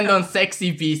he went on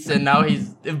Sexy Beast, and now he's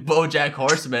BoJack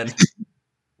Horseman.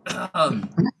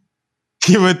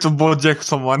 He went to BoJack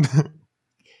someone.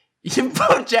 You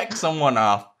BoJack someone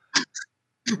off.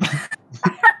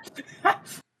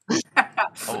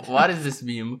 Oh, what is this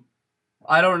meme?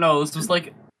 I don't know. This was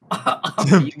like a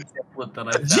meme template that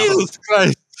I found. Jesus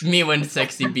Christ! Me when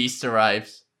Sexy Beast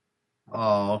arrives.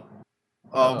 Oh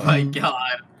my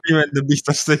god. You and the beast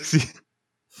are sexy.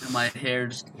 My hair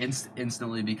just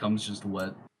instantly becomes just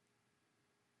wet.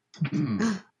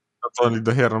 Not only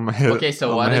the hair on my head. Okay,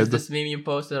 so on what my is head. this meme you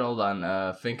posted? Hold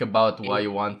on. Think about why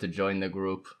you want to join the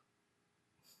group.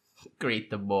 Greet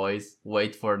the boys.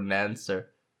 Wait for an answer.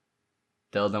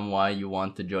 Tell them why you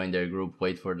want to join their group.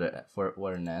 Wait for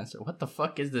an answer. What the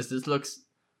fuck is this? This looks.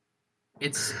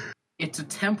 It's a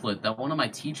template that one of my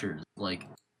teachers used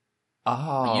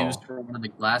Oh. for one of the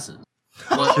classes.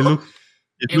 But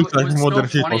It looks like was modern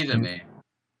so funny people. to me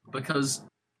because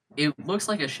it looks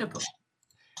like a ship.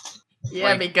 Yeah,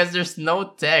 Like- because there's no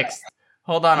text.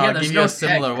 Hold on, I'll there's give you no a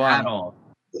similar text one. at all.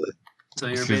 So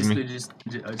you're Excuse me.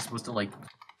 basically just supposed to like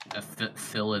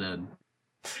fill it in.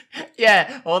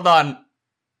 Yeah, hold on.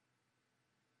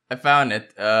 I found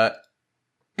it.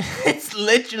 It's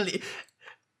literally.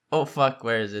 Oh fuck,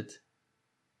 where is it?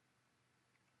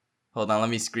 Hold on, let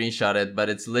me screenshot it, but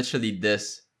it's literally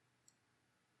this.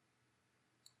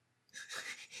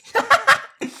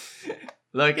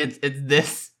 Look, it's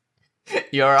this.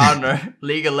 Your Honor,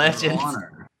 League of Legends. Your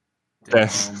Honor.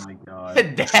 Death. Oh my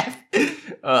god. Death.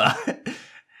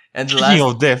 And Speaking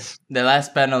of death, the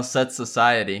last panel said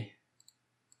society.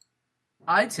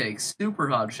 I take super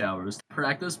hot showers to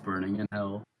practice burning in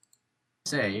hell.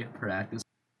 Say practice.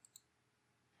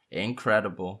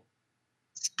 Incredible.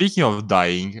 speaking of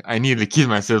dying, I nearly killed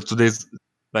myself 3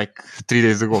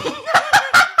 days ago.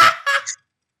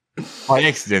 By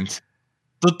accident.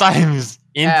 2 times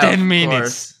in 10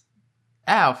 minutes.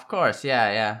 Of course,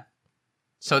 yeah.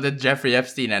 So did Jeffrey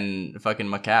Epstein and fucking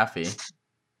McAfee.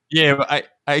 Yeah, but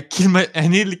I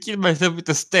nearly killed myself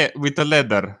with a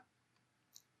ladder.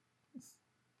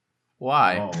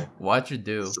 Why? Oh. What'd you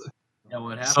do? Yeah,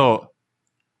 what happened? So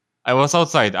I was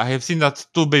outside. I have seen that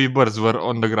 2 baby birds were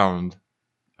on the ground.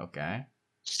 Okay.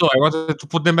 So I wanted to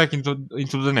put them back into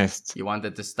the nest. You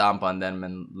wanted to stomp on them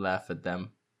and laugh at them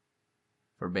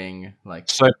for being like.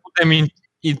 So I put them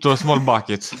into a small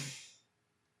bucket.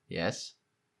 Yes.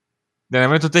 Then I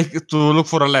went to look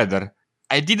for a ladder.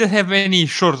 I didn't have any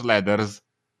short ladders.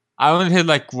 I only had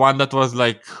like one that was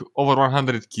like over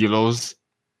 100 kilos,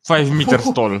 5 meters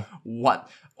tall. What?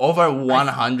 Over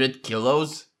 100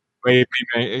 kilos? Maybe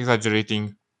I'm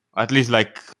exaggerating. At least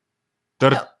like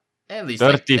 30, At least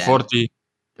 30 like 10. 40.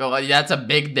 Well, that's a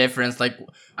big difference. Like,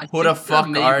 I who the think that fuck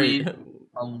may are be you?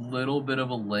 a little bit of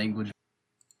a language.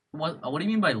 What do you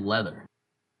mean by leather?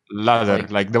 Ladder,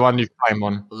 like the one you climb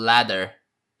on. Ladder.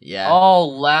 Yeah. Oh,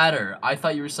 ladder. I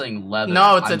thought you were saying leather.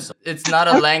 No, I'm it's not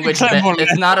a language. Climb on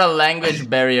It's not a language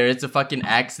barrier. It's a fucking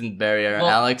accent barrier. Well,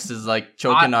 Alex is like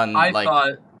choking on I like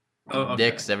thought. Oh, okay.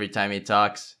 dicks every time he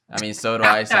talks. I mean, so do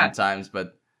I sometimes,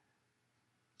 but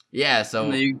yeah. So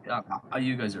No,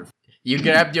 you guys are. you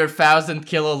grabbed your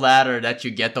 1,000-kilo ladder that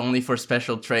you get only for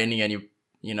special training, and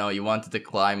you wanted to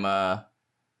climb a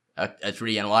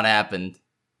tree, and what happened?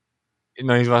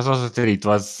 No, it was also a tree. It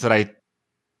was right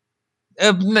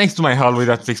next to my hallway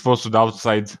that's exposed to the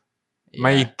outside. Yeah.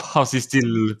 My house is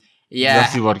still Yeah.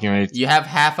 still working on it, You have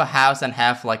half a house and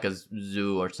half like a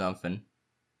zoo or something.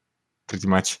 pretty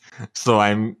much. So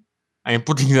I'm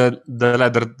putting the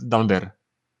ladder down there.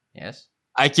 Yes.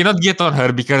 I cannot get on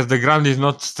her because the ground is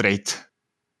not straight.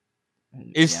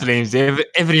 It's Yeah. flames.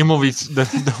 Every move is the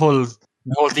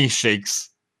whole thing shakes.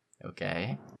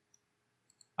 Okay.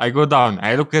 I go down.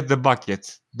 I look at the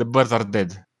bucket. The birds are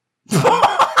dead.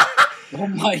 Oh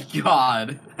my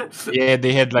god. Yeah,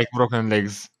 they had like broken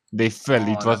legs. They fell.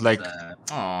 Oh, It was that's like, sad.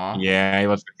 Aw. yeah, it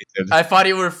was pretty sad. I thought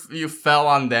you fell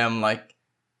on them like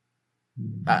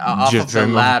off of Just the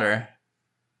random. ladder.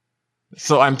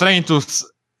 So I'm trying to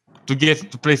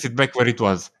place it back where it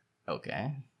was.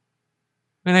 Okay.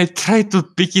 When I try to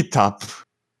pick it up,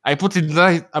 I put it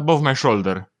right above my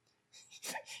shoulder.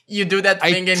 You do that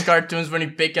thing in cartoons when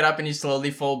you pick it up and you slowly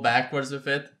fall backwards with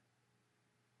it?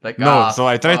 Like, No, ah, so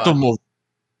I tried to fuck. move.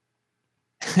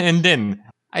 And then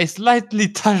I slightly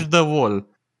touched the wall.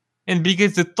 And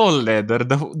because it's a tall ladder,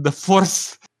 the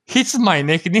force hits my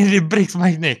neck and nearly breaks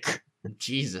my neck.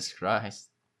 Jesus Christ.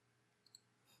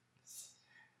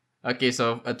 Okay,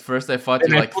 so at first I thought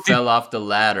Then you I like put fell off the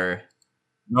ladder.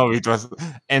 No, it was...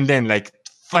 And then like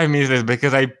 5 minutes later,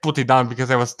 because I put it down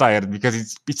because I was tired,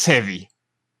 because it's heavy.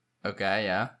 Okay,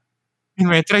 yeah.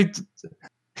 And I tried to...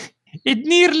 It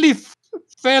nearly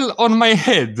fell on my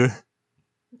head.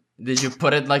 Did you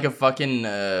put it like a fucking,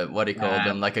 what do you call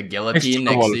them? Like a guillotine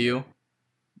the next wall. to you?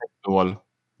 The wall.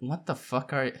 What the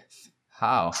fuck are you...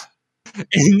 How?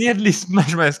 It nearly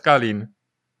smashed my skull in.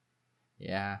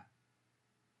 Yeah.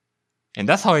 And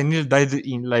that's how I nearly died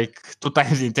in like 2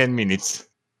 times in 10 minutes.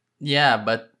 Yeah,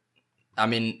 but I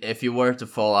mean, if you were to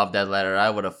fall off that ladder, I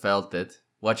would have felt it.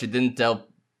 What you didn't tell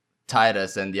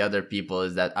Titus and the other people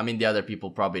is that, I mean, the other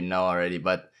people probably know already,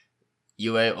 but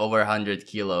you weigh over 100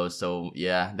 kilos, so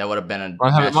yeah, that would have been a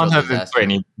natural disaster.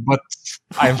 120, but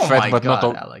I'm Oh fat, my but God,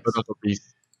 not Alex.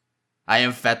 obese. I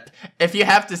am fat. If you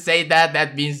have to say that,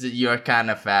 that means that you're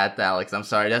kind of fat, Alex. I'm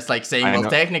sorry. That's like saying, I well, know.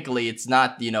 technically, it's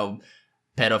not,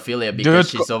 pedophilia because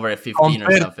Dude, she's over 15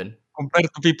 or something.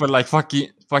 Compared to people like fucking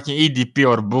EDP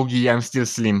or Boogie, I'm still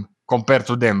slim. Compared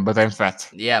to them, but I'm fat.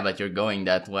 Yeah, but you're going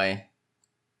that way.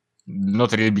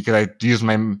 Not really, because I use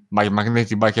my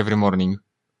magnetic bike every morning.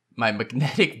 My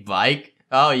magnetic bike?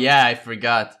 Oh yeah, I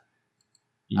forgot.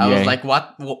 I was like,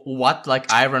 what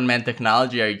like Iron Man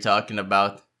technology are you talking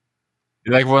about?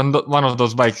 Like one of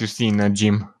those bikes you see in a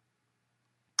gym.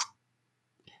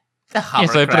 The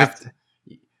hovercraft.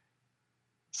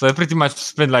 So I pretty much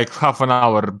spent like half an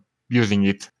hour using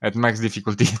it at max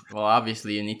difficulty. Well,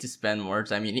 obviously you need to spend more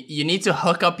time. You need to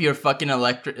hook up your fucking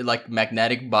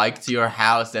magnetic bike to your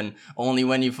house, and only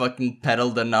when you fucking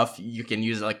pedaled enough you can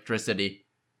use electricity.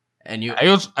 And you,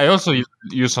 I also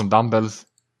use some dumbbells.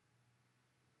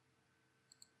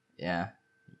 Yeah.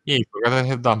 Yeah, you forgot I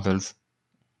have dumbbells.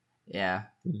 Yeah.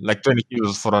 Like 20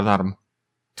 kilos for an arm.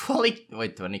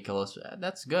 20 kilos.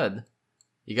 That's good.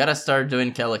 You gotta start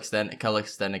doing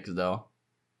calisthenics though,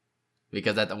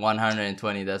 because at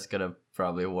 120, that's gonna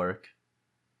probably work.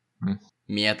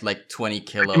 Me at like 20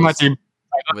 kilos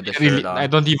with the shirt on. I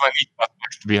don't even eat that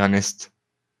much, to be honest.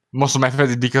 Most of my fat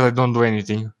is because I don't do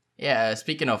anything. Yeah.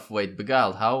 Speaking of weight,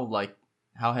 Beguiled,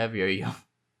 how heavy are you?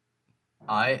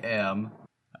 I am.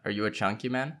 Are you a chunky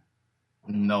man?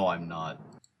 No, I'm not.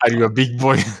 Are you a big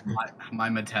boy? My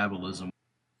metabolism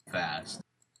is fast.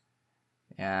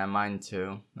 Yeah, mine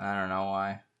too. I don't know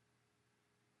why.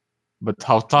 But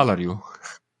how tall are you?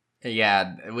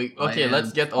 Yeah,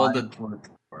 let's get all the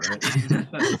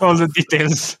all the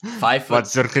details. 5 foot.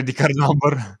 What's your credit card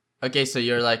number? Okay, so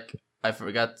you're like, I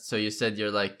forgot. So you said you're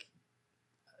like,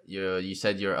 you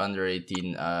said you're under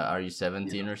 18. Are you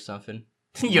 17 or something?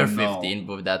 You're 15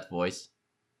 with that voice.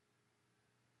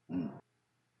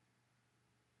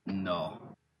 No.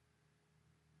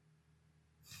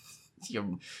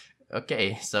 You're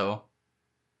okay. So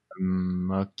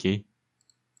Okay.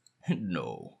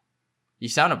 no, you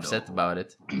sound upset about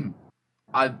it.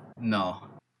 No,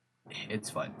 it's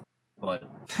fine. But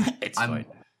It's fine.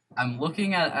 I'm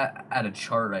looking at a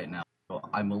chart right now. So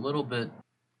I'm a little bit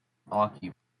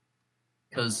occupied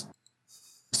because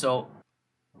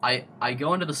I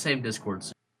go into the same Discord.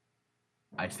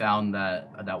 I found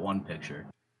that one picture,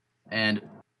 and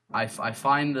I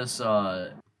find this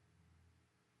doc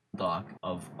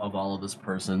of all of this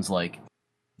person's like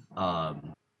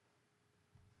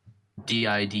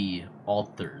DID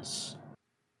alters,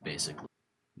 basically.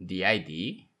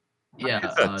 DID?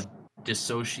 Yeah,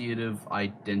 dissociative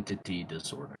identity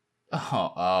disorder.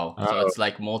 Oh, so it's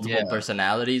like multiple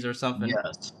personalities or something?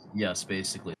 Yes,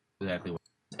 basically, exactly.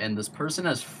 And this person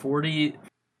has 40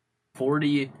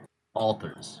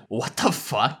 alters. What the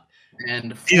fuck?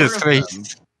 And 4 of them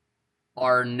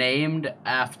are named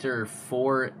after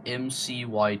 4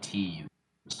 MCYT users.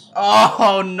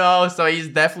 Oh no, so he's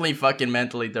definitely fucking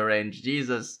mentally deranged.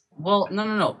 Jesus. Well,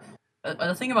 no.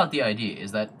 The thing about the idea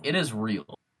is that it is real.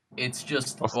 It's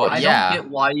just, I don't get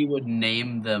why you would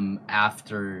name them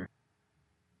after...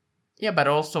 Yeah, but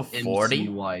also 40?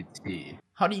 MCYT.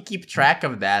 How do you keep track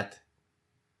of that?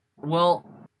 Well,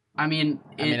 I mean,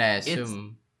 I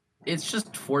assume... It's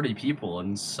just 40 people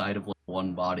inside of like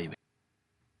one body.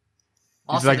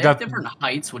 Also, like they have different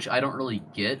heights, which I don't really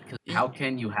get, because how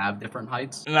can you have different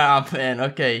heights? Nah, man,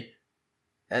 okay.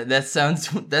 That sounds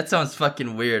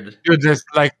fucking weird. You're just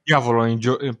like Diavolo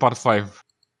in part 5.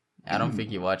 I don't think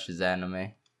he watches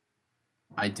anime.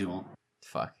 I don't.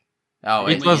 Fuck. Oh,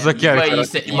 It wait, was the character. Wait,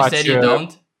 pretty you said you much,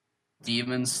 don't?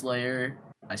 Demon Slayer,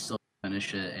 I still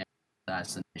finish it, and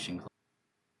Assassination Class.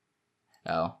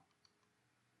 Oh.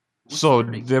 So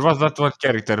pretty there was that one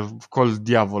character called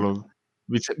Diavolo,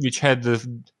 which had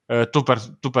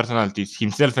two personalities,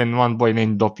 himself and one boy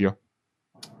named Doppio.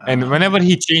 And whenever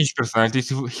he changed personalities,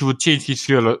 he would change his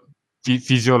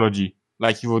physiology.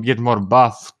 Like he would get more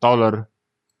buff, taller.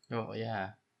 Oh,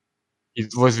 yeah.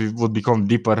 His voice would become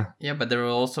deeper. Yeah, but there were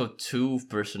also 2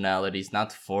 personalities,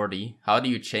 not 40. How do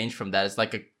you change from that? It's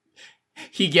like a...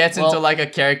 He gets into like a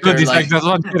character Dude, it's like... like that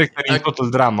one character in a- Total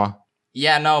Drama.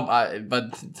 Yeah, no,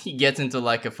 but he gets into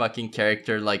like a fucking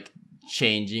character like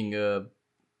changing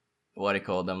what do you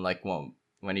call them, like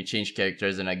when you change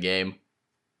characters in a game,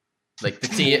 like the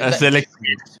Select.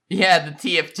 yeah, the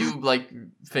TF2 like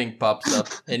thing pops up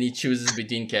and he chooses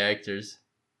between characters.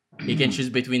 He can choose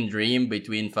between Dream,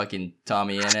 between fucking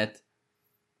Tommy in it.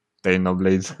 They no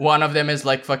blades. One of them is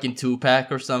like fucking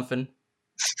Tupac or something.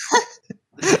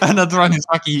 Another one is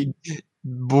fucking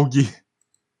Boogie.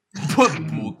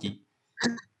 Pookie.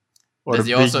 Or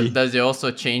Biggie. Does he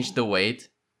also change the weight?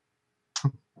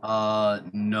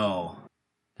 No.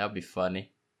 That'd be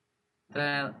funny.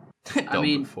 I Don't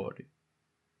mean, be 40.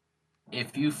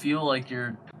 if you feel like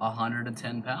you're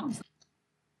 110 pounds,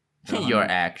 You're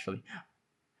actually.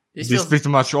 This is pretty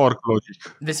much orc logic.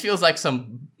 This feels like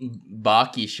some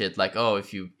Baki shit. Like, oh,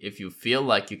 if you feel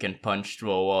like you can punch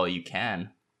through a wall, you can.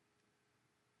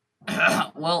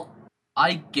 well,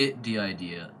 I get the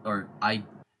idea, or I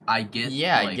get.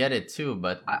 Yeah, I like, get it too,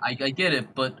 but I get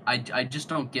it, but I just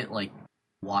don't get like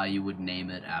why you would name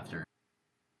it after.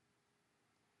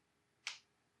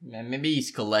 man, maybe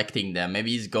he's collecting them.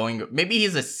 Maybe he's going. Maybe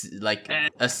he's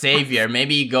a savior.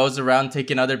 Maybe he goes around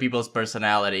taking other people's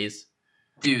personalities.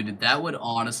 Dude, that would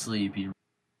honestly be.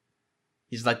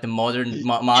 He's like the modern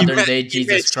day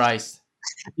Jesus Christ.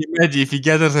 Imagine if he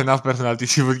gathers enough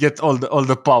personalities, he would get all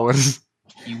the powers.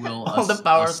 He will. All the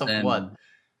powers of what?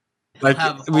 Like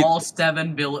have all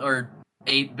 7 billion or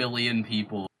 8 billion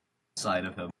people inside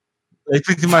of him. Like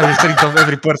pretty much the strength of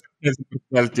every person has the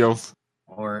personality of.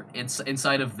 Or it's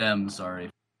inside of them. Sorry.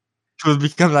 It would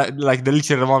become like the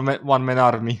literal one man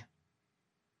army.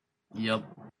 Yep.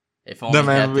 If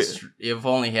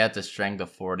only he had the strength of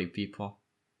 40 people.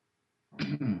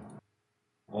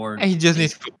 Or he just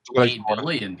needs to like 8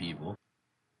 billion people.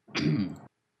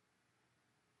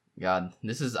 God,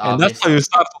 this is and that's how you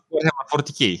start with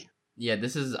 40k. Yeah,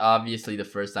 this is obviously the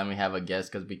first time we have a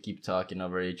guest because we keep talking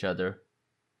over each other.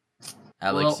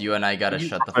 Alex, Well, you and I gotta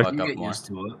shut the fuck you up get more. used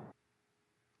to it.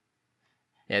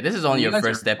 Yeah, this is only You your guys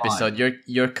first are episode.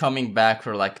 You're coming back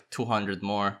for like 200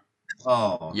 more.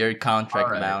 Oh. You're contract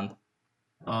Alright. bound.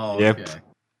 Oh, Yep. okay.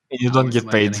 You How don't much get am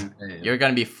I paid. getting paid? You're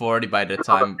gonna be 40 by the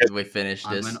time we finish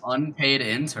I'm this. an unpaid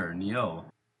intern, yo.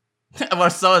 Well,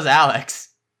 so is Alex.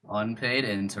 Unpaid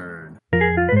intern.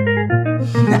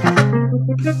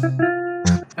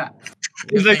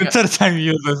 It's like the third time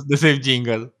you use the same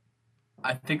jingle.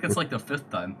 I think it's like the 5th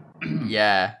time.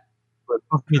 Yeah.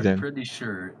 Fuck me then. Pretty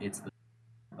sure it's the.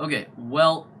 Okay,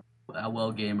 well,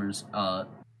 gamers.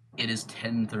 It is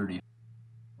 10:30.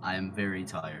 I am very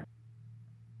tired.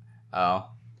 Oh.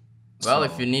 Well,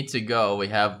 if So- you need to go, we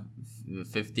have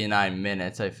 59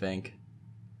 minutes, I think.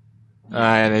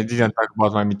 And I didn't talk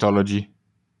about my mythology.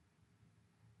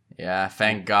 Yeah,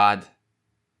 thank God.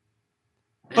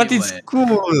 But it's Anyway,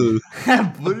 cool.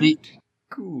 be-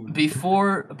 Cool.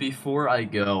 before I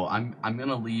go, I'm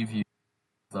gonna leave you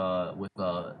with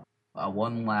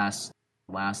one last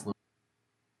little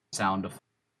sound of.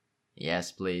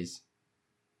 Yes, please.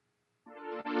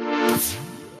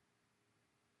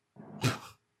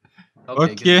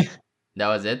 Okay. good. That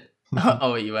was it?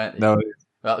 Oh, you went. No,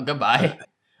 Well, goodbye.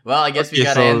 Well, I guess we Okay,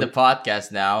 gotta so- end the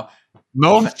podcast now.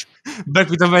 no, back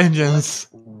with a vengeance.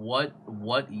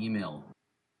 What email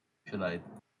should I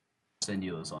send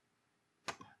you this on?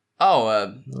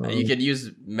 Oh, you could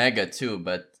use Mega too,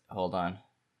 but hold on.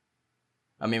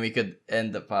 I mean, we could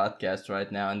end the podcast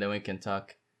right now, and then we can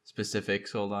talk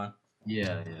specifics. Hold on.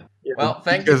 Yeah. Well,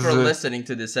 thank you for Because, listening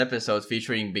to this episode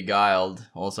featuring Beguiled,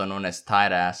 also known as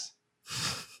Tight Ass.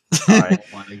 Sorry.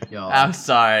 Oh my god. I'm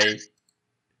sorry.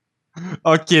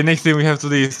 Okay, next thing we have to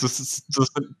do is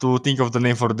to think of the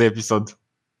name for the episode.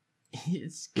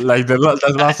 It's Like the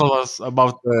last one was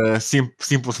about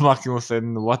Simpus Maximus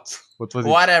and what was it?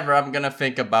 whatever. I'm gonna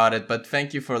think about it. But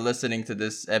thank you for listening to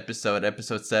this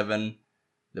episode 7,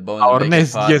 the Bones Our and Bacon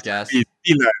next guest podcast. is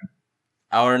Dylan.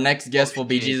 Our next guest will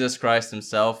be Okay. Jesus Christ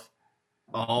himself.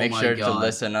 Oh Make my sure god. to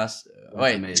listen us. That's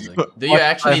Wait, amazing. do you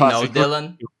actually know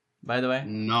Dylan? By the way,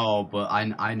 No, but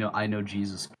I know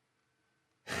Jesus.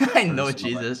 I know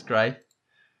Jesus Christ.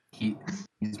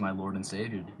 He's my Lord and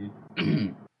Savior,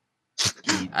 dude.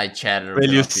 I chatted with Well,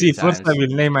 him you a few see, first times.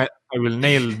 I will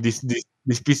nail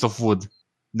this piece of wood.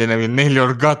 Then I will nail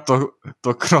your gut to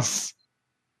a cross.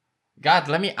 God,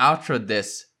 let me outro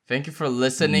this. Thank you for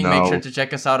listening. Make sure No. to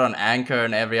check us out on Anchor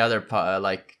and every other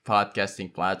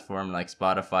podcasting platform like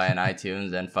Spotify and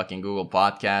iTunes and fucking Google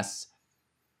Podcasts.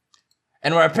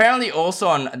 And we're apparently also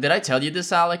on. Did I tell you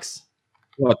this, Alex?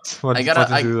 What? I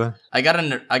got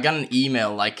an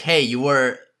email like, hey, you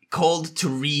were called to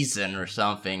reason or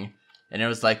something, and it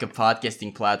was like a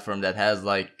podcasting platform that has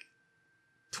like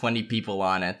 20 people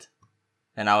on it,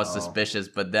 and I was suspicious,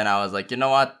 but then I was like, you know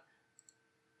what?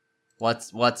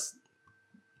 What's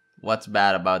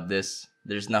bad about this?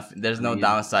 There's nothing. There's no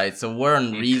downside. So we're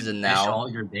on reason now.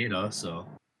 All your data, so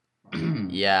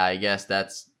yeah, I guess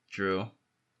that's true.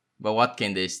 But what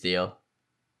can they steal?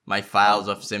 My files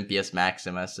of Simpius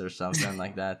Maximus or something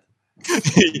like that.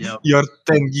 Your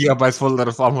 10 gigabytes folder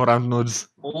of Amorant nodes.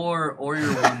 Or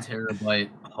your 1 terabyte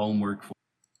homework.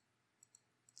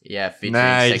 Yeah, featuring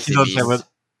sexy beasts. He doesn't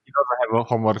have a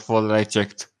homework folder. I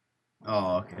checked.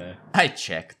 Oh, okay. I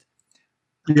checked.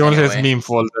 He only has meme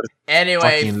folder.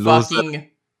 Anyway, fucking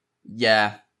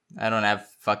yeah. I don't have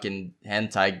fucking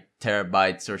hentai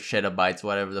terabytes or shitabytes,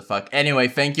 whatever the fuck. Anyway,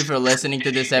 thank you for listening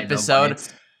to this episode.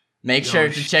 Make sure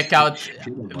to check out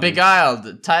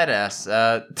Beguiled, Titus.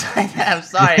 I'm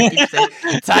sorry, I keep saying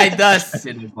Titus.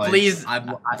 Please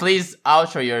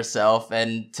outro yourself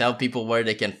and tell people where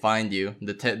they can find you.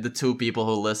 The two people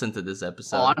who listen to this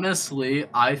episode. Honestly,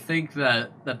 I think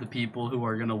that the people who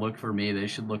are gonna look for me, they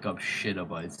should look up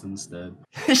shitabytes instead.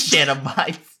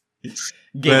 Shitabytes.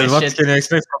 Well, what can you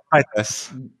expect from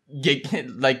Titus?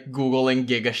 Like googling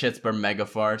gigashits per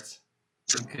megafarts.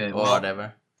 Okay, or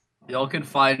whatever. Y'all can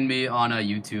find me on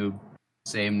YouTube,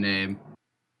 same name.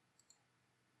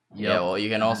 Yep. Yeah, well, you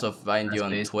can also find you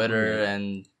on Twitter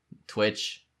and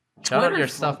Twitch. Shout out your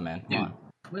stuff, man. Dude,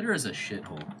 Twitter is a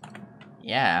shithole.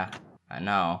 Yeah, I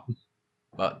know.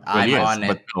 But on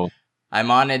it. No. I'm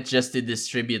on it just to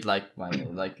distribute links I'm on it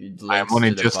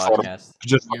to the just podcast.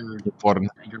 For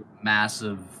your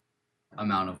massive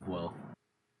amount of wealth.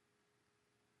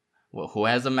 Well, who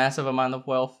has a massive amount of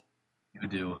wealth? You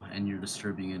do, and you're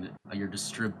distributing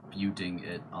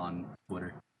it on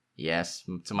Twitter. Yes,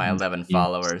 to my 11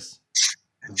 followers.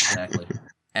 Exactly.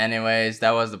 Anyways,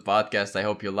 that was the podcast. I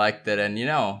hope you liked it, and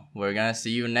we're gonna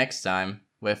see you next time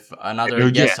with another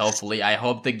guest. Hopefully, I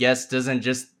hope the guest doesn't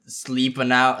just sleep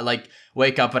an hour,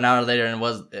 wake up an hour later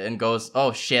and goes,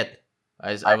 "Oh shit,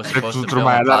 I was supposed to film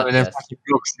a podcast."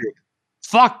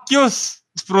 Fuck you,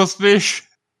 Spruce Fish.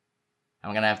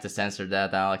 I'm gonna have to censor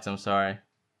that, Alex. I'm sorry.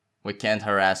 We can't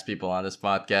harass people on this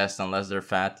podcast unless they're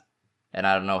fat, and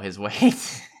I don't know his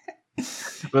weight.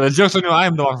 Well, joke's on you,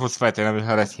 I'm the one who's fat and I will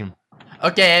harass him.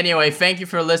 Okay, anyway, thank you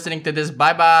for listening to this.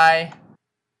 Bye-bye.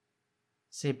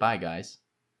 Say bye, guys.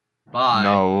 Bye.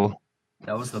 No.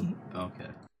 That was the... Okay.